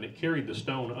pick it up, and it carried the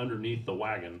stone underneath the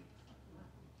wagon.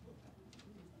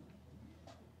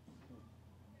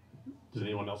 Does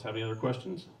anyone else have any other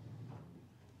questions?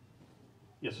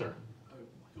 Yes, sir.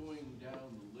 Going down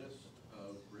the list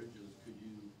of bridges, could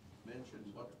you mention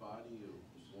what body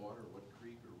of water, what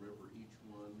creek or river each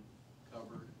one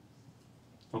covered?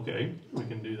 Okay, we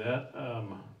can do that.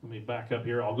 Let me back up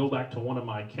here. I'll go back to one of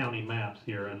my county maps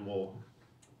here and we'll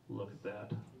look at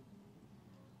that.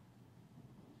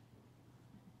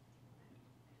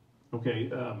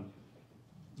 Okay,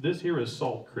 this here is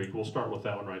Salt Creek. We'll start with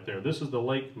that one right there. This is the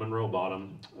Lake Monroe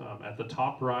bottom. At the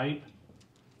top right,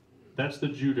 that's the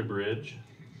Judah Bridge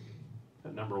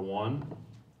at number 1,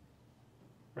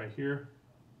 right here.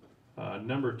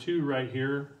 Number 2 right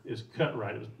here is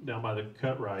Cutright. It was down by the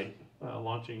Cutright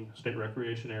launching state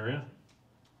recreation area.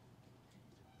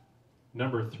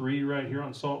 Number 3 right here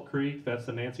on Salt Creek, that's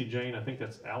the Nancy Jane. I think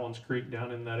that's Allen's Creek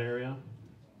down in that area.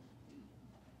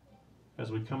 As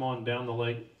we come on down the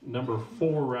lake, number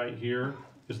 4 right here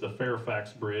is the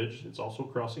Fairfax Bridge. It's also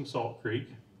crossing Salt Creek.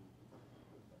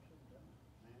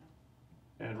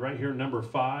 And right here, number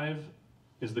 5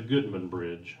 is the Goodman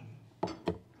Bridge.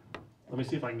 Let me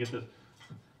see if I can get this.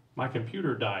 My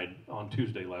computer died on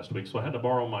Tuesday last week, so I had to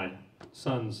borrow my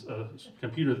son's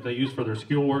computer that they use for their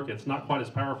schoolwork. It's not quite as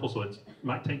powerful, so it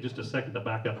might take just a second to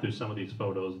back up through some of these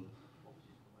photos.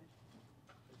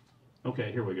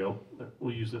 Okay, here we go.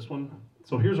 We'll use this one.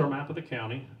 So here's our map of the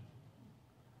county.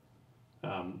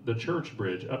 The Church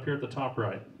Bridge up here at the top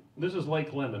right. This is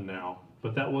Lake Lemon now,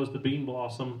 but that was the Bean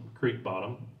Blossom Creek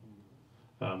bottom.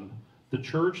 The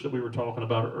church that we were talking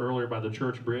about earlier by the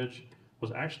Church Bridge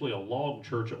was actually a log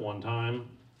church at one time.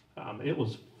 It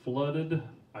was flooded,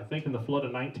 I think in the flood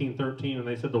of 1913, and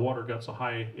they said the water got so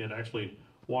high it actually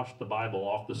washed the Bible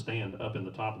off the stand up in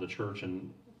the top of the church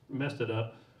and messed it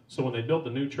up. So when they built the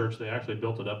new church, they actually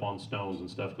built it up on stones and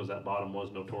stuff because that bottom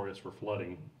was notorious for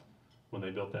flooding when they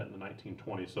built that in the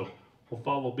 1920s. So we'll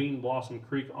follow Bean Blossom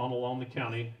Creek on along the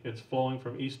county. It's flowing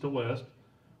from east to west.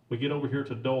 We get over here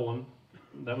to Dolan.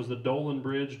 That was the Dolan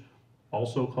Bridge,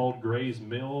 also called Gray's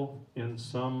Mill in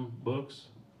some books.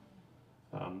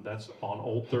 That's on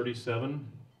Old 37.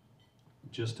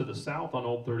 Just to the south on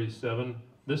Old 37,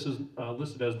 this is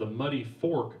listed as the Muddy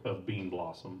Fork of Bean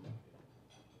Blossom.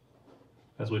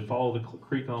 As we follow the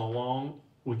creek on along,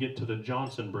 we get to the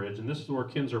Johnson Bridge, and this is where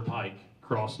Kinzer Pike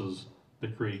crosses the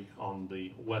creek on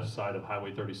the west side of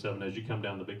Highway 37 as you come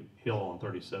down the big hill on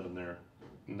 37 there.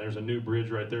 And there's a new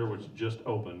bridge right there which just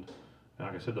opened. And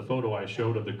like I said, the photo I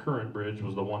showed of the current bridge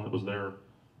was the one that was there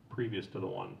previous to the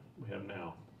one we have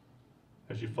now.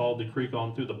 As you follow the creek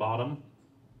on through the bottom,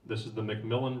 this is the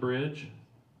McMillan Bridge.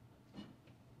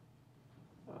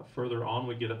 Further on,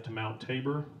 we get up to Mount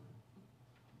Tabor.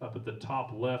 Up at the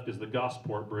top left is the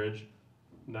Gosport Bridge.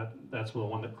 And that's the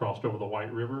one that crossed over the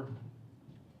White River.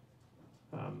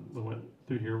 We went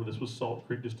through here. This was Salt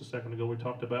Creek just a second ago we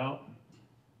talked about.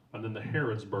 And then the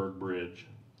Harrodsburg Bridge.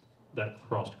 That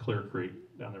crossed Clear Creek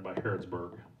down there by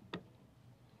Harrodsburg.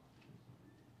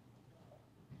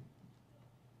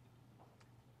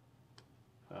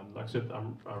 Like I said,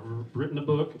 I've written a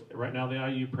book. Right now the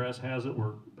IU Press has it.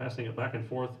 We're passing it back and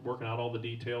forth, working out all the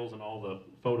details and all the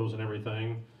photos and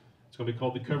everything. It's going to be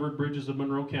called The Covered Bridges of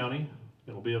Monroe County.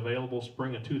 It'll be available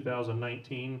spring of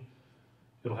 2019.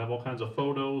 It'll have all kinds of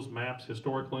photos, maps,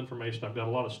 historical information. I've got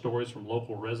a lot of stories from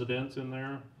local residents in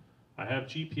there. I have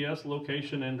GPS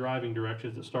location and driving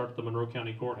directions that start at the Monroe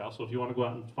County Courthouse. So if you want to go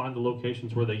out and find the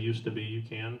locations where they used to be, you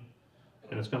can.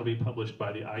 And it's going to be published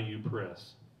by the IU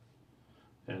Press.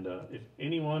 And if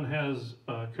anyone has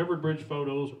covered bridge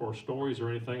photos or stories or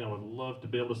anything, I would love to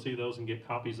be able to see those and get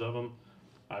copies of them.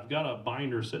 I've got a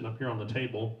binder sitting up here on the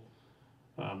table.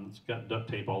 It's got duct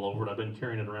tape all over it. I've been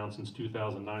carrying it around since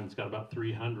 2009. It's got about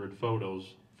 300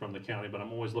 photos from the county, but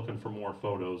I'm always looking for more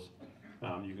photos.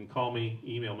 You can call me,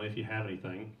 email me if you have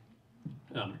anything.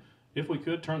 If we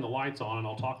could turn the lights on, and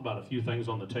I'll talk about a few things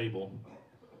on the table.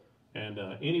 And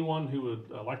anyone who would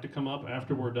like to come up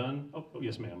after we're done. Oh,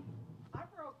 yes, ma'am. I'm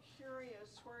real curious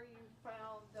where you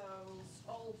found those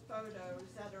old photos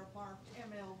that are marked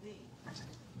MLD.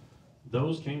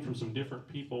 Those came from some different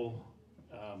people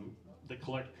that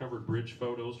collect covered bridge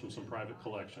photos from some private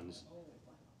collections.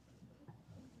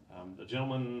 The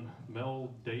gentleman,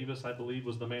 Mel Davis, I believe,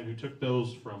 was the man who took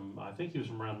those from, I think he was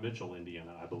from around Mitchell,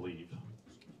 Indiana, I believe.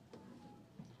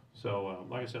 So,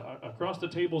 like I said, across the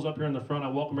tables up here in the front, I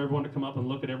welcome everyone to come up and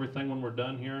look at everything when we're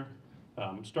done here.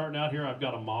 Starting out here, I've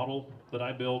got a model that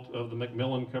I built of the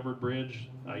McMillan covered bridge.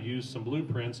 I used some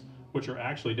blueprints, which are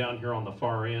actually down here on the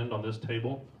far end on this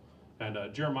table. And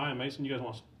Jeremiah, Mason, you guys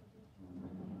want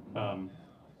to...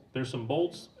 there's some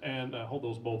bolts, and hold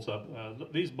those bolts up.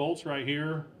 These bolts right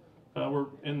here were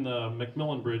in the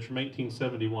McMillan Bridge from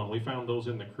 1871. We found those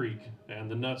in the creek,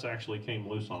 and the nuts actually came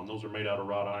loose on them. Those are made out of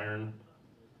wrought iron.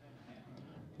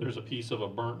 There's a piece of a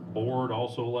burnt board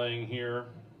also laying here.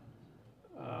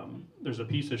 There's a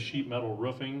piece of sheet metal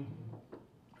roofing.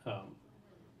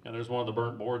 And there's one of the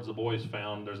burnt boards the boys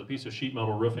found. There's a piece of sheet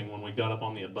metal roofing. When we got up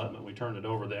on the abutment, we turned it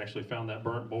over. They actually found that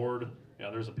burnt board.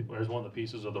 Yeah, there's one of the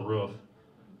pieces of the roof.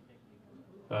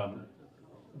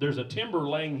 There's a timber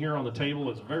laying here on the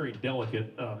table. It's very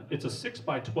delicate. It's a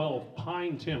 6x12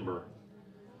 pine timber.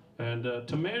 And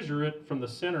to measure it from the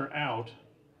center out,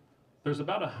 there's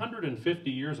about 150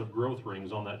 years of growth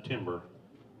rings on that timber.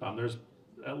 There's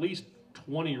at least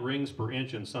 20 rings per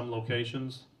inch in some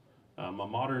locations. A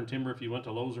modern timber, if you went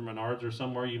to Lowe's or Menards or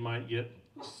somewhere, you might get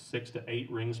 6 to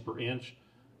 8 rings per inch.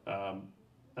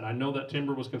 And I know that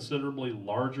timber was considerably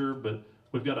larger, but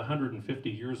we've got 150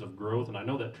 years of growth, and I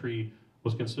know that tree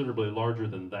was considerably larger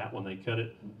than that when they cut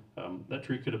it. That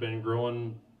tree could have been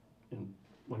growing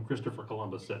when Christopher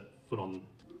Columbus set foot on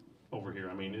over here.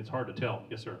 I mean, it's hard to tell.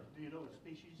 Yes, sir? Do you know the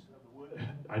species of the wood?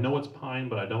 I know it's pine,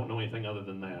 but I don't know anything other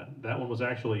than that. That one was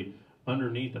actually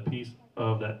underneath a piece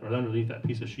of that, or underneath that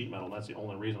piece of sheet metal. That's the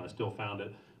only reason I still found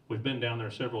it. We've been down there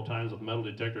several times with metal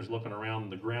detectors looking around.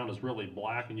 The ground is really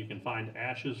black, and you can find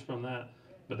ashes from that,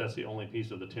 but that's the only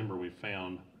piece of the timber we've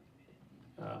found.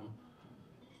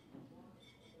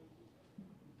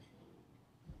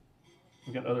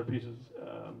 We've got other pieces.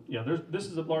 Yeah, this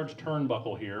is a large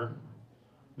turnbuckle here.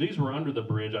 These were under the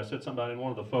bridge. I said something about it in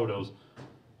one of the photos.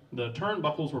 The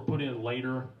turnbuckles were put in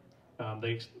later.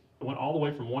 They went all the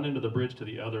way from one end of the bridge to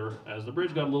the other. As the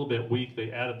bridge got a little bit weak,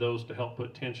 they added those to help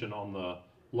put tension on the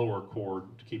lower cord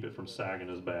to keep it from sagging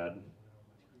as bad.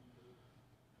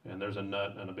 And there's a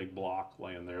nut and a big block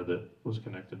laying there that was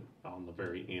connected on the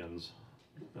very ends.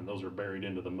 And those are buried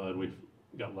into the mud. We've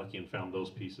got lucky and found those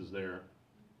pieces there.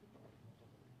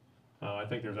 I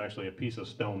think there's actually a piece of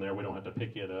stone there. We don't have to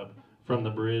pick it up from the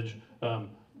bridge.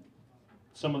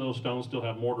 Some of those stones still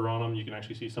have mortar on them. You can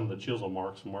actually see some of the chisel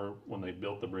marks from when they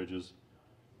built the bridges.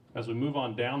 As we move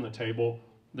on down the table,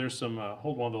 there's some,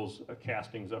 hold one of those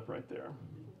castings up right there.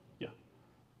 Yeah.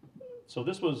 So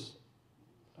this was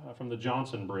from the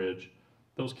Johnson Bridge.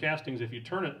 Those castings, if you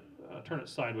turn it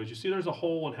sideways, you see there's a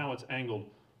hole in how it's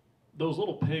angled. Those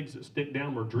little pegs that stick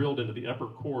down were drilled into the upper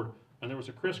cord, and there was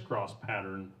a crisscross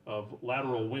pattern of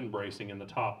lateral wind bracing in the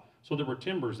top. So there were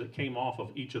timbers that came off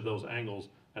of each of those angles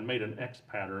and made an X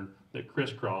pattern that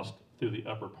crisscrossed through the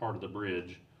upper part of the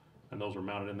bridge. And those were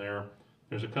mounted in there.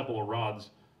 There's a couple of rods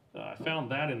I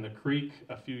found that in the creek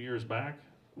a few years back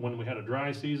when we had a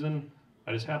dry season.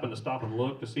 I just happened to stop and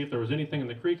look to see if there was anything in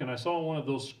the creek, and I saw one of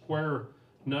those square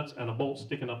nuts and a bolt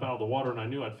sticking up out of the water, and I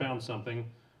knew I'd found something,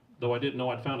 though I didn't know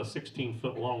I'd found a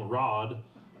 16-foot long rod.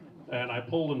 And I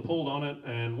pulled and pulled on it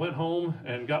and went home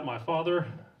and got my father,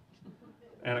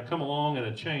 and I come along and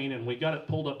a chain, and we got it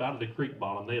pulled up out of the creek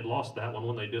bottom. They had lost that one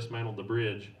when they dismantled the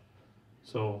bridge.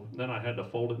 So then I had to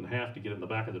fold it in half to get it in the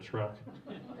back of the truck.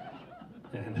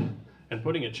 And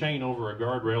putting a chain over a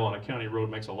guardrail on a county road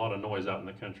makes a lot of noise out in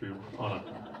the country on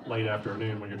a late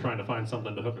afternoon when you're trying to find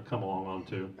something to hook a come along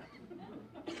onto.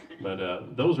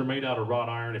 But those are made out of wrought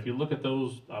iron. If you look at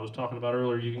those I was talking about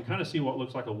earlier, you can kind of see what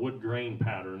looks like a wood grain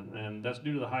pattern, and that's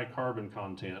due to the high carbon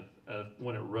content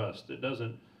when it rusts. It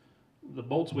doesn't, the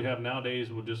bolts we have nowadays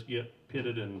will just get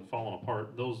pitted and falling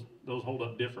apart. Those hold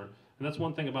up different. And that's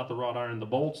one thing about the wrought iron. The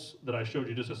bolts that I showed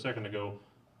you just a second ago,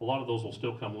 a lot of those will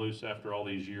still come loose after all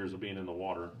these years of being in the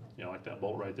water. You know, like that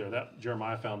bolt right there. That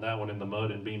Jeremiah found that one in the mud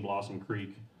in Bean Blossom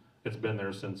Creek. It's been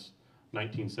there since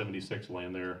 1976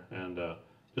 laying there, and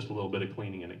just a little bit of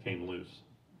cleaning and it came loose.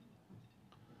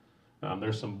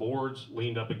 There's some boards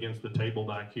leaned up against the table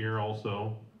back here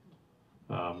also.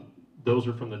 Those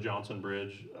are from the Johnson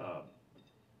Bridge.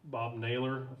 Bob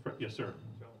Naylor, yes sir.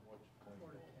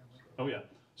 Oh yeah.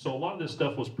 So a lot of this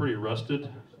stuff was pretty rusted,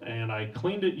 and I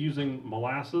cleaned it using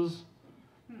molasses.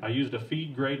 I used a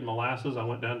feed grade molasses. I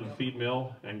went down to the feed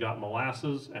mill and got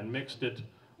molasses and mixed it,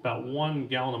 about 1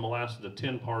 gallon of molasses to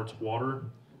 10 parts water,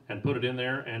 and put it in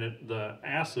there, and the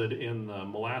acid in the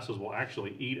molasses will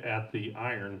actually eat at the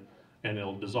iron and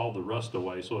it'll dissolve the rust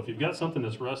away. So if you've got something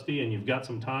that's rusty and you've got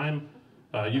some time,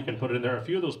 you can put it in there. A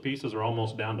few of those pieces are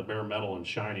almost down to bare metal and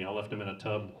shiny. I left them in a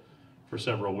tub for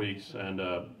several weeks, and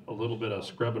a little bit of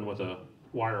scrubbing with a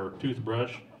wire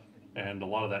toothbrush, and a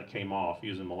lot of that came off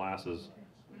using molasses.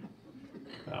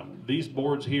 These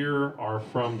boards here are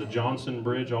from the Johnson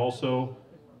Bridge also.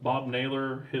 Bob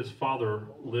Naylor, his father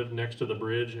lived next to the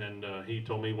bridge, and he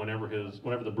told me whenever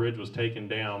the bridge was taken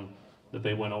down that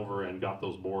they went over and got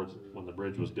those boards when the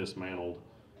bridge was dismantled.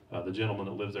 The gentleman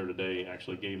that lives there today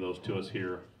actually gave those to us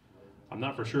here. I'm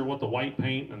not for sure what the white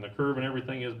paint and the curve and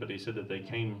everything is, but he said that they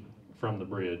came from the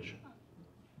bridge.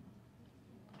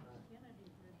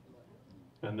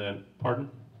 And then, pardon?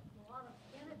 A lot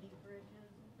of Kennedy bridges,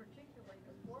 particularly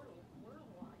the portals, were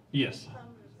white. Yes.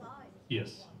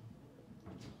 Yes.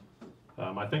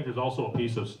 I think there's also a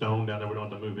piece of stone down there. We don't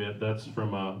have to move it. That's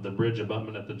from the bridge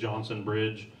abutment at the Johnson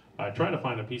Bridge. I try to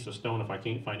find a piece of stone if I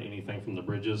can't find anything from the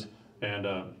bridges. And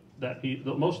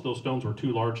most of those stones were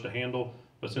too large to handle.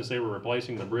 But since they were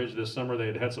replacing the bridge this summer,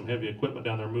 they had some heavy equipment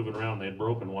down there moving around. They had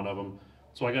broken one of them.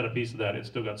 So I got a piece of that. It's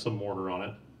still got some mortar on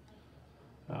it.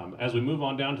 As we move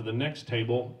on down to the next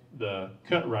table, the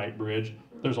Cutright Bridge,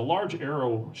 there's a large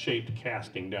arrow-shaped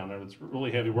casting down there that's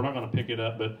really heavy. We're not going to pick it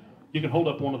up, but you can hold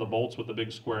up one of the bolts with the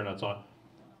big square nuts on.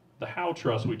 The Howe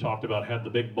truss we talked about had the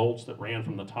big bolts that ran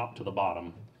from the top to the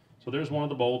bottom. So there's one of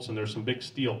the bolts, and there's some big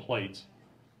steel plates.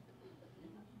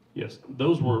 Yes,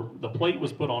 the plate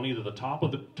was put on either the top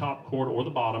of the top cord or the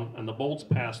bottom, and the bolts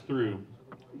passed through.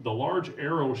 The large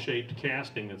arrow-shaped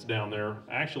casting that's down there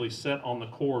actually set on the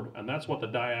cord, and that's what the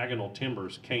diagonal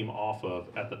timbers came off of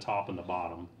at the top and the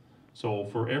bottom. So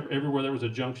for everywhere there was a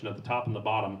junction at the top and the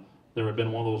bottom, there had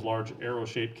been one of those large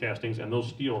arrow-shaped castings, and those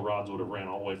steel rods would have ran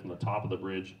all the way from the top of the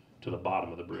bridge to the bottom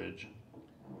of the bridge.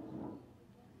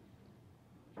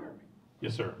 Jeremy,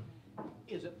 Yes, sir.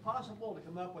 is it possible to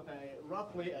come up with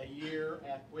roughly a year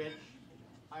at which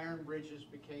iron bridges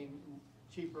became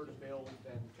cheaper to build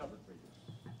than covered bridges?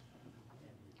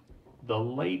 The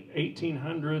late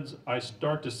 1800s, I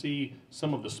start to see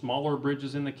some of the smaller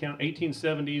bridges in the county.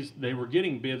 1870s, they were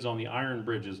getting bids on the iron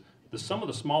bridges. Some of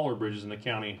the smaller bridges in the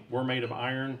county were made of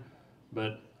iron,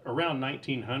 but around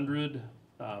 1900,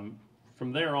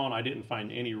 from there on, I didn't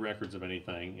find any records of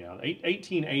anything. Yeah,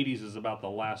 1880s is about the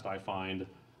last I find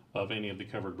of any of the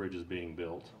covered bridges being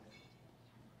built.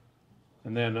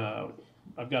 And then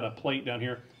I've got a plate down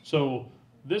here. So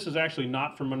this is actually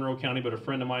not from Monroe County, but a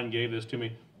friend of mine gave this to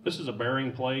me. This is a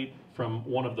bearing plate from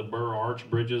one of the Burr Arch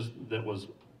bridges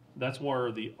that's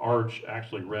where the arch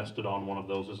actually rested on one of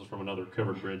those. This is from another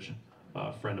covered bridge.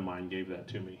 A friend of mine gave that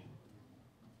to me.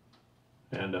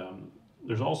 And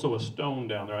there's also a stone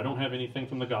down there. I don't have anything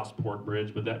from the Gosport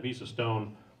Bridge, but that piece of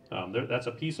stone, that's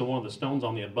a piece of one of the stones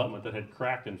on the abutment that had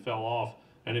cracked and fell off.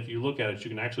 And if you look at it, you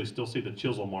can actually still see the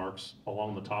chisel marks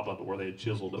along the top of it where they had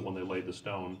chiseled it when they laid the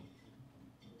stone.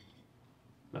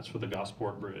 That's for the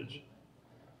Gosport Bridge.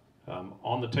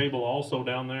 On the table also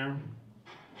down there,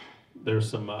 there's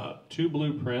some two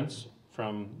blueprints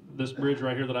from this bridge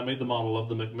right here that I made the model of,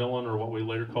 the McMillan, or what we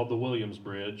later called the Williams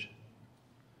Bridge.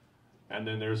 And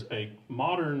then there's a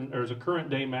current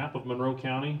day map of Monroe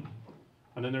County,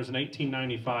 and then there's an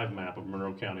 1895 map of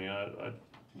Monroe County.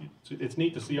 It's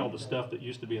neat to see all the stuff that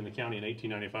used to be in the county in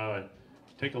 1895.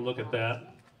 Take a look at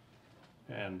that.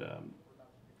 And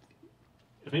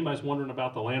if anybody's wondering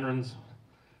about the lanterns,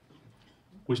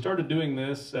 we started doing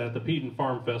this at the Peden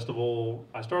Farm Festival.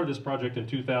 I started this project in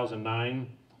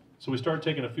 2009. So we started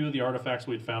taking a few of the artifacts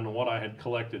we'd found and what I had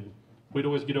collected. We'd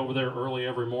always get over there early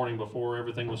every morning before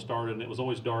everything was started, and it was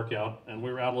always dark out, and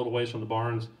we were out a little ways from the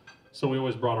barns, so we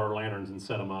always brought our lanterns and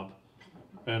set them up.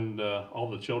 And all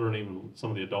the children, even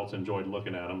some of the adults, enjoyed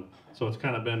looking at them. So it's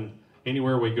kind of been,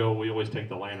 anywhere we go, we always take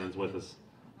the lanterns with us.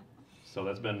 So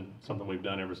that's been something we've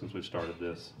done ever since we've started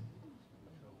this.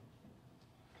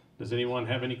 Does anyone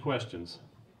have any questions?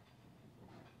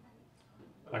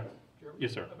 Jeremy,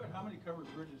 Yes, sir. About how many covered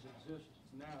bridges exist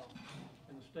now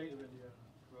in the state of Indiana,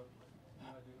 roughly? Any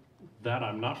idea? That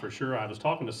I'm not for sure. I was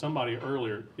talking to somebody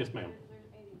earlier. Yes, ma'am.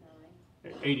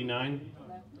 There's 89?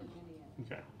 left in Indiana.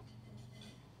 Okay.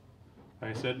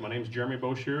 Like I said, my name's Jeremy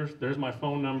Boshears. There's my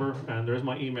phone number and there's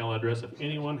my email address. If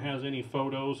anyone has any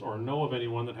photos or know of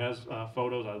anyone that has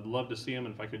photos, I'd love to see them.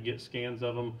 And if I could get scans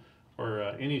of them or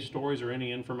any stories or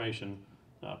any information,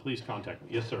 please contact me.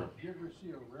 Yes, sir. Did you ever see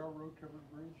a railroad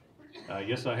covered bridge?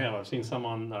 Yes, I have. I've seen some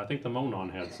on, I think the Monon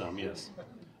had some, yes.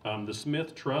 The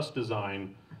Smith Truss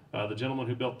design, the gentleman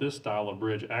who built this style of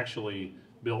bridge actually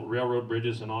built railroad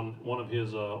bridges, and on one of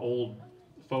his old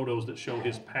photos that show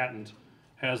his patent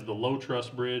has the low truss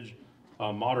bridge,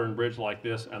 a modern bridge like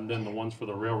this, and then the ones for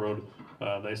the railroad,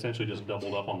 they essentially just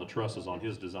doubled up on the trusses on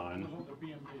his design. The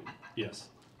BMD. Yes.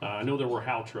 I know there were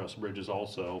Howe truss bridges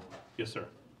also. Yes, sir.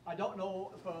 I don't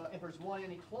know if there's one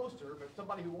any closer, but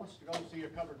somebody who wants to go see a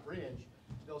covered bridge,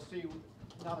 they'll see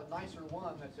not a nicer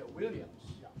one that's at Williams.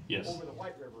 Yes. Over the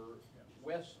White River,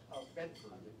 west of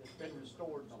Bedford. It's been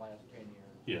restored in the last 10 years.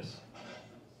 Yes.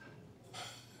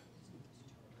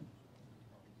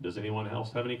 Does anyone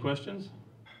else have any questions?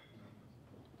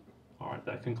 All right,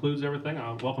 that concludes everything.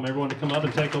 I welcome everyone to come up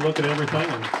and take a look at everything,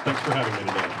 and thanks for having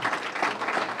me today.